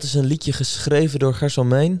 Dat is een liedje geschreven door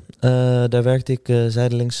Gerson. Daar werkte ik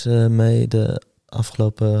zijdelings mee de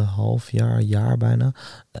afgelopen jaar bijna.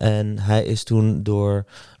 En hij is toen door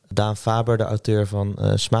Daan Faber, de auteur van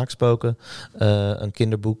Smaakspoken, een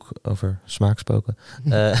kinderboek over smaakspoken,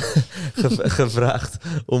 gevraagd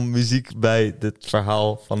om muziek bij het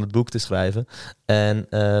verhaal van het boek te schrijven. En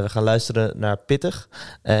we gaan luisteren naar Pittig.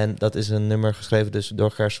 En dat is een nummer geschreven dus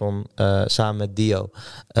door Gerson samen met Dio.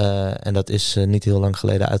 En dat is niet heel lang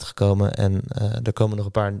geleden uitgekomen. En er komen nog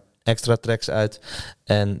een paar extra tracks uit.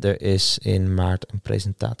 En er is in maart een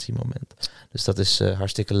presentatiemoment. Dus dat is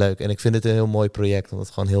hartstikke leuk. En ik vind het een heel mooi project. Omdat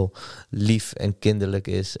het gewoon heel lief en kinderlijk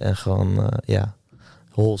is. En gewoon,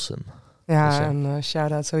 wholesome. Ja, dus, en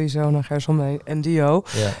shout-out sowieso naar Gerson en Dio.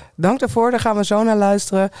 Ja. Dank daarvoor. Daar gaan we zo naar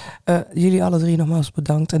luisteren. Jullie alle drie nogmaals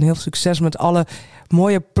bedankt. En heel veel succes met alle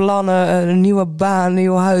mooie plannen. Een nieuwe baan,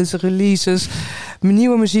 nieuw huis, releases.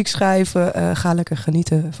 Nieuwe muziek schrijven. Ga lekker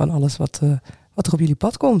genieten van alles wat er op jullie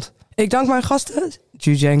pad komt. Ik dank mijn gasten,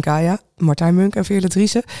 Juju en Kaya, Martijn, Munk en Veerle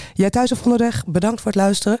Driessen. Jij thuis of onderweg, bedankt voor het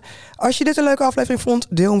luisteren. Als je dit een leuke aflevering vond,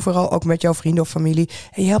 deel hem vooral ook met jouw vrienden of familie.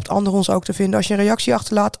 En je helpt anderen ons ook te vinden als je een reactie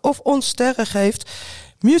achterlaat of ons sterren geeft.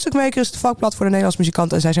 Music Maker is het vakblad voor de Nederlandse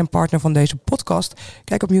muzikanten en zij zijn partner van deze podcast.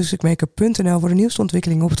 Kijk op musicmaker.nl voor de nieuwste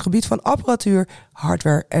ontwikkelingen op het gebied van apparatuur,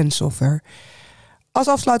 hardware en software. Als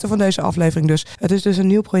afsluiter van deze aflevering dus. Het is dus een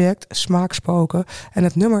nieuw project, Smaakspoken. En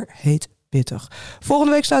het nummer heet Pittig.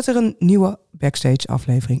 Volgende week staat er een nieuwe backstage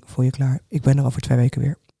aflevering voor je klaar. Ik ben er over 2 weken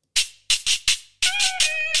weer.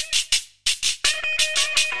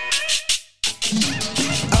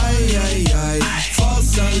 Ai, ai, ai,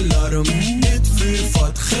 vals alarm. Dit vuur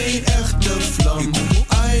vat geen echte vlam.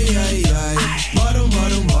 Ai, ai, ai, waarom?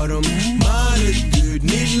 Maar het duurt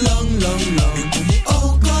niet lang.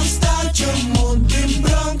 Ook al staat je mond in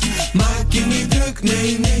brand, maak je niet druk,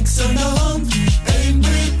 nee, niks aan de hand. Eén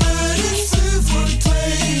peper is vuur voor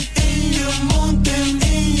 2. In je mond en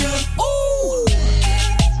in je oeh.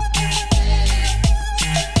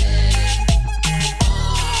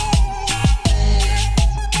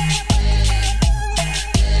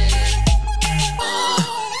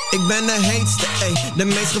 Ik ben de heetste, de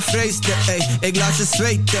meest gevreesde, ik laat ze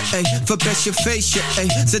zweten, verpest je feestje,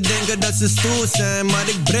 ze denken dat ze stoer zijn, maar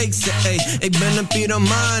ik breek ze, ik ben een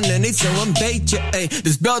pyromaan en niet zo een beetje,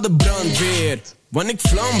 dus bel de brandweer, want ik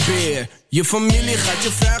flambeer. Je familie gaat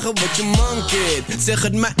je vragen wat je mankeert. Zeg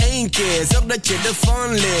het maar 1 keer, zorg dat je ervan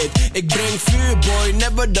leert. Ik breng vuur, boy,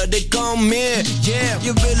 never dat ik kan meer. Yeah,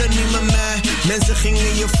 je wil het niet met mij. Mensen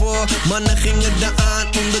gingen je voor, mannen gingen eraan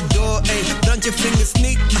onderdoor. Brand je vingers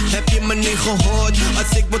niet, heb je me niet gehoord.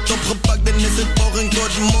 Als ik word opgepakt, dan is het poging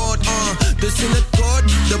tot moord. Dus in het kort,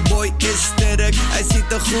 de boy is sterk. Hij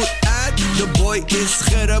ziet er goed uit, de boy is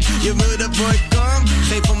scherp. Je wil de boy kom,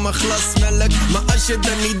 geef hem een glas melk. Maar als je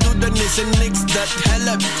dat niet doet, dan is niks dat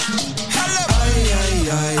helpt. Ai, ai,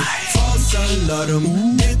 ai, vals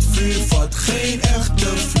alarm. Dit vuur vat geen echte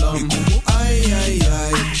vlam. Ai, ai,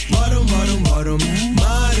 ai, waarom?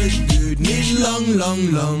 Maar het duurt niet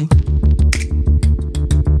lang.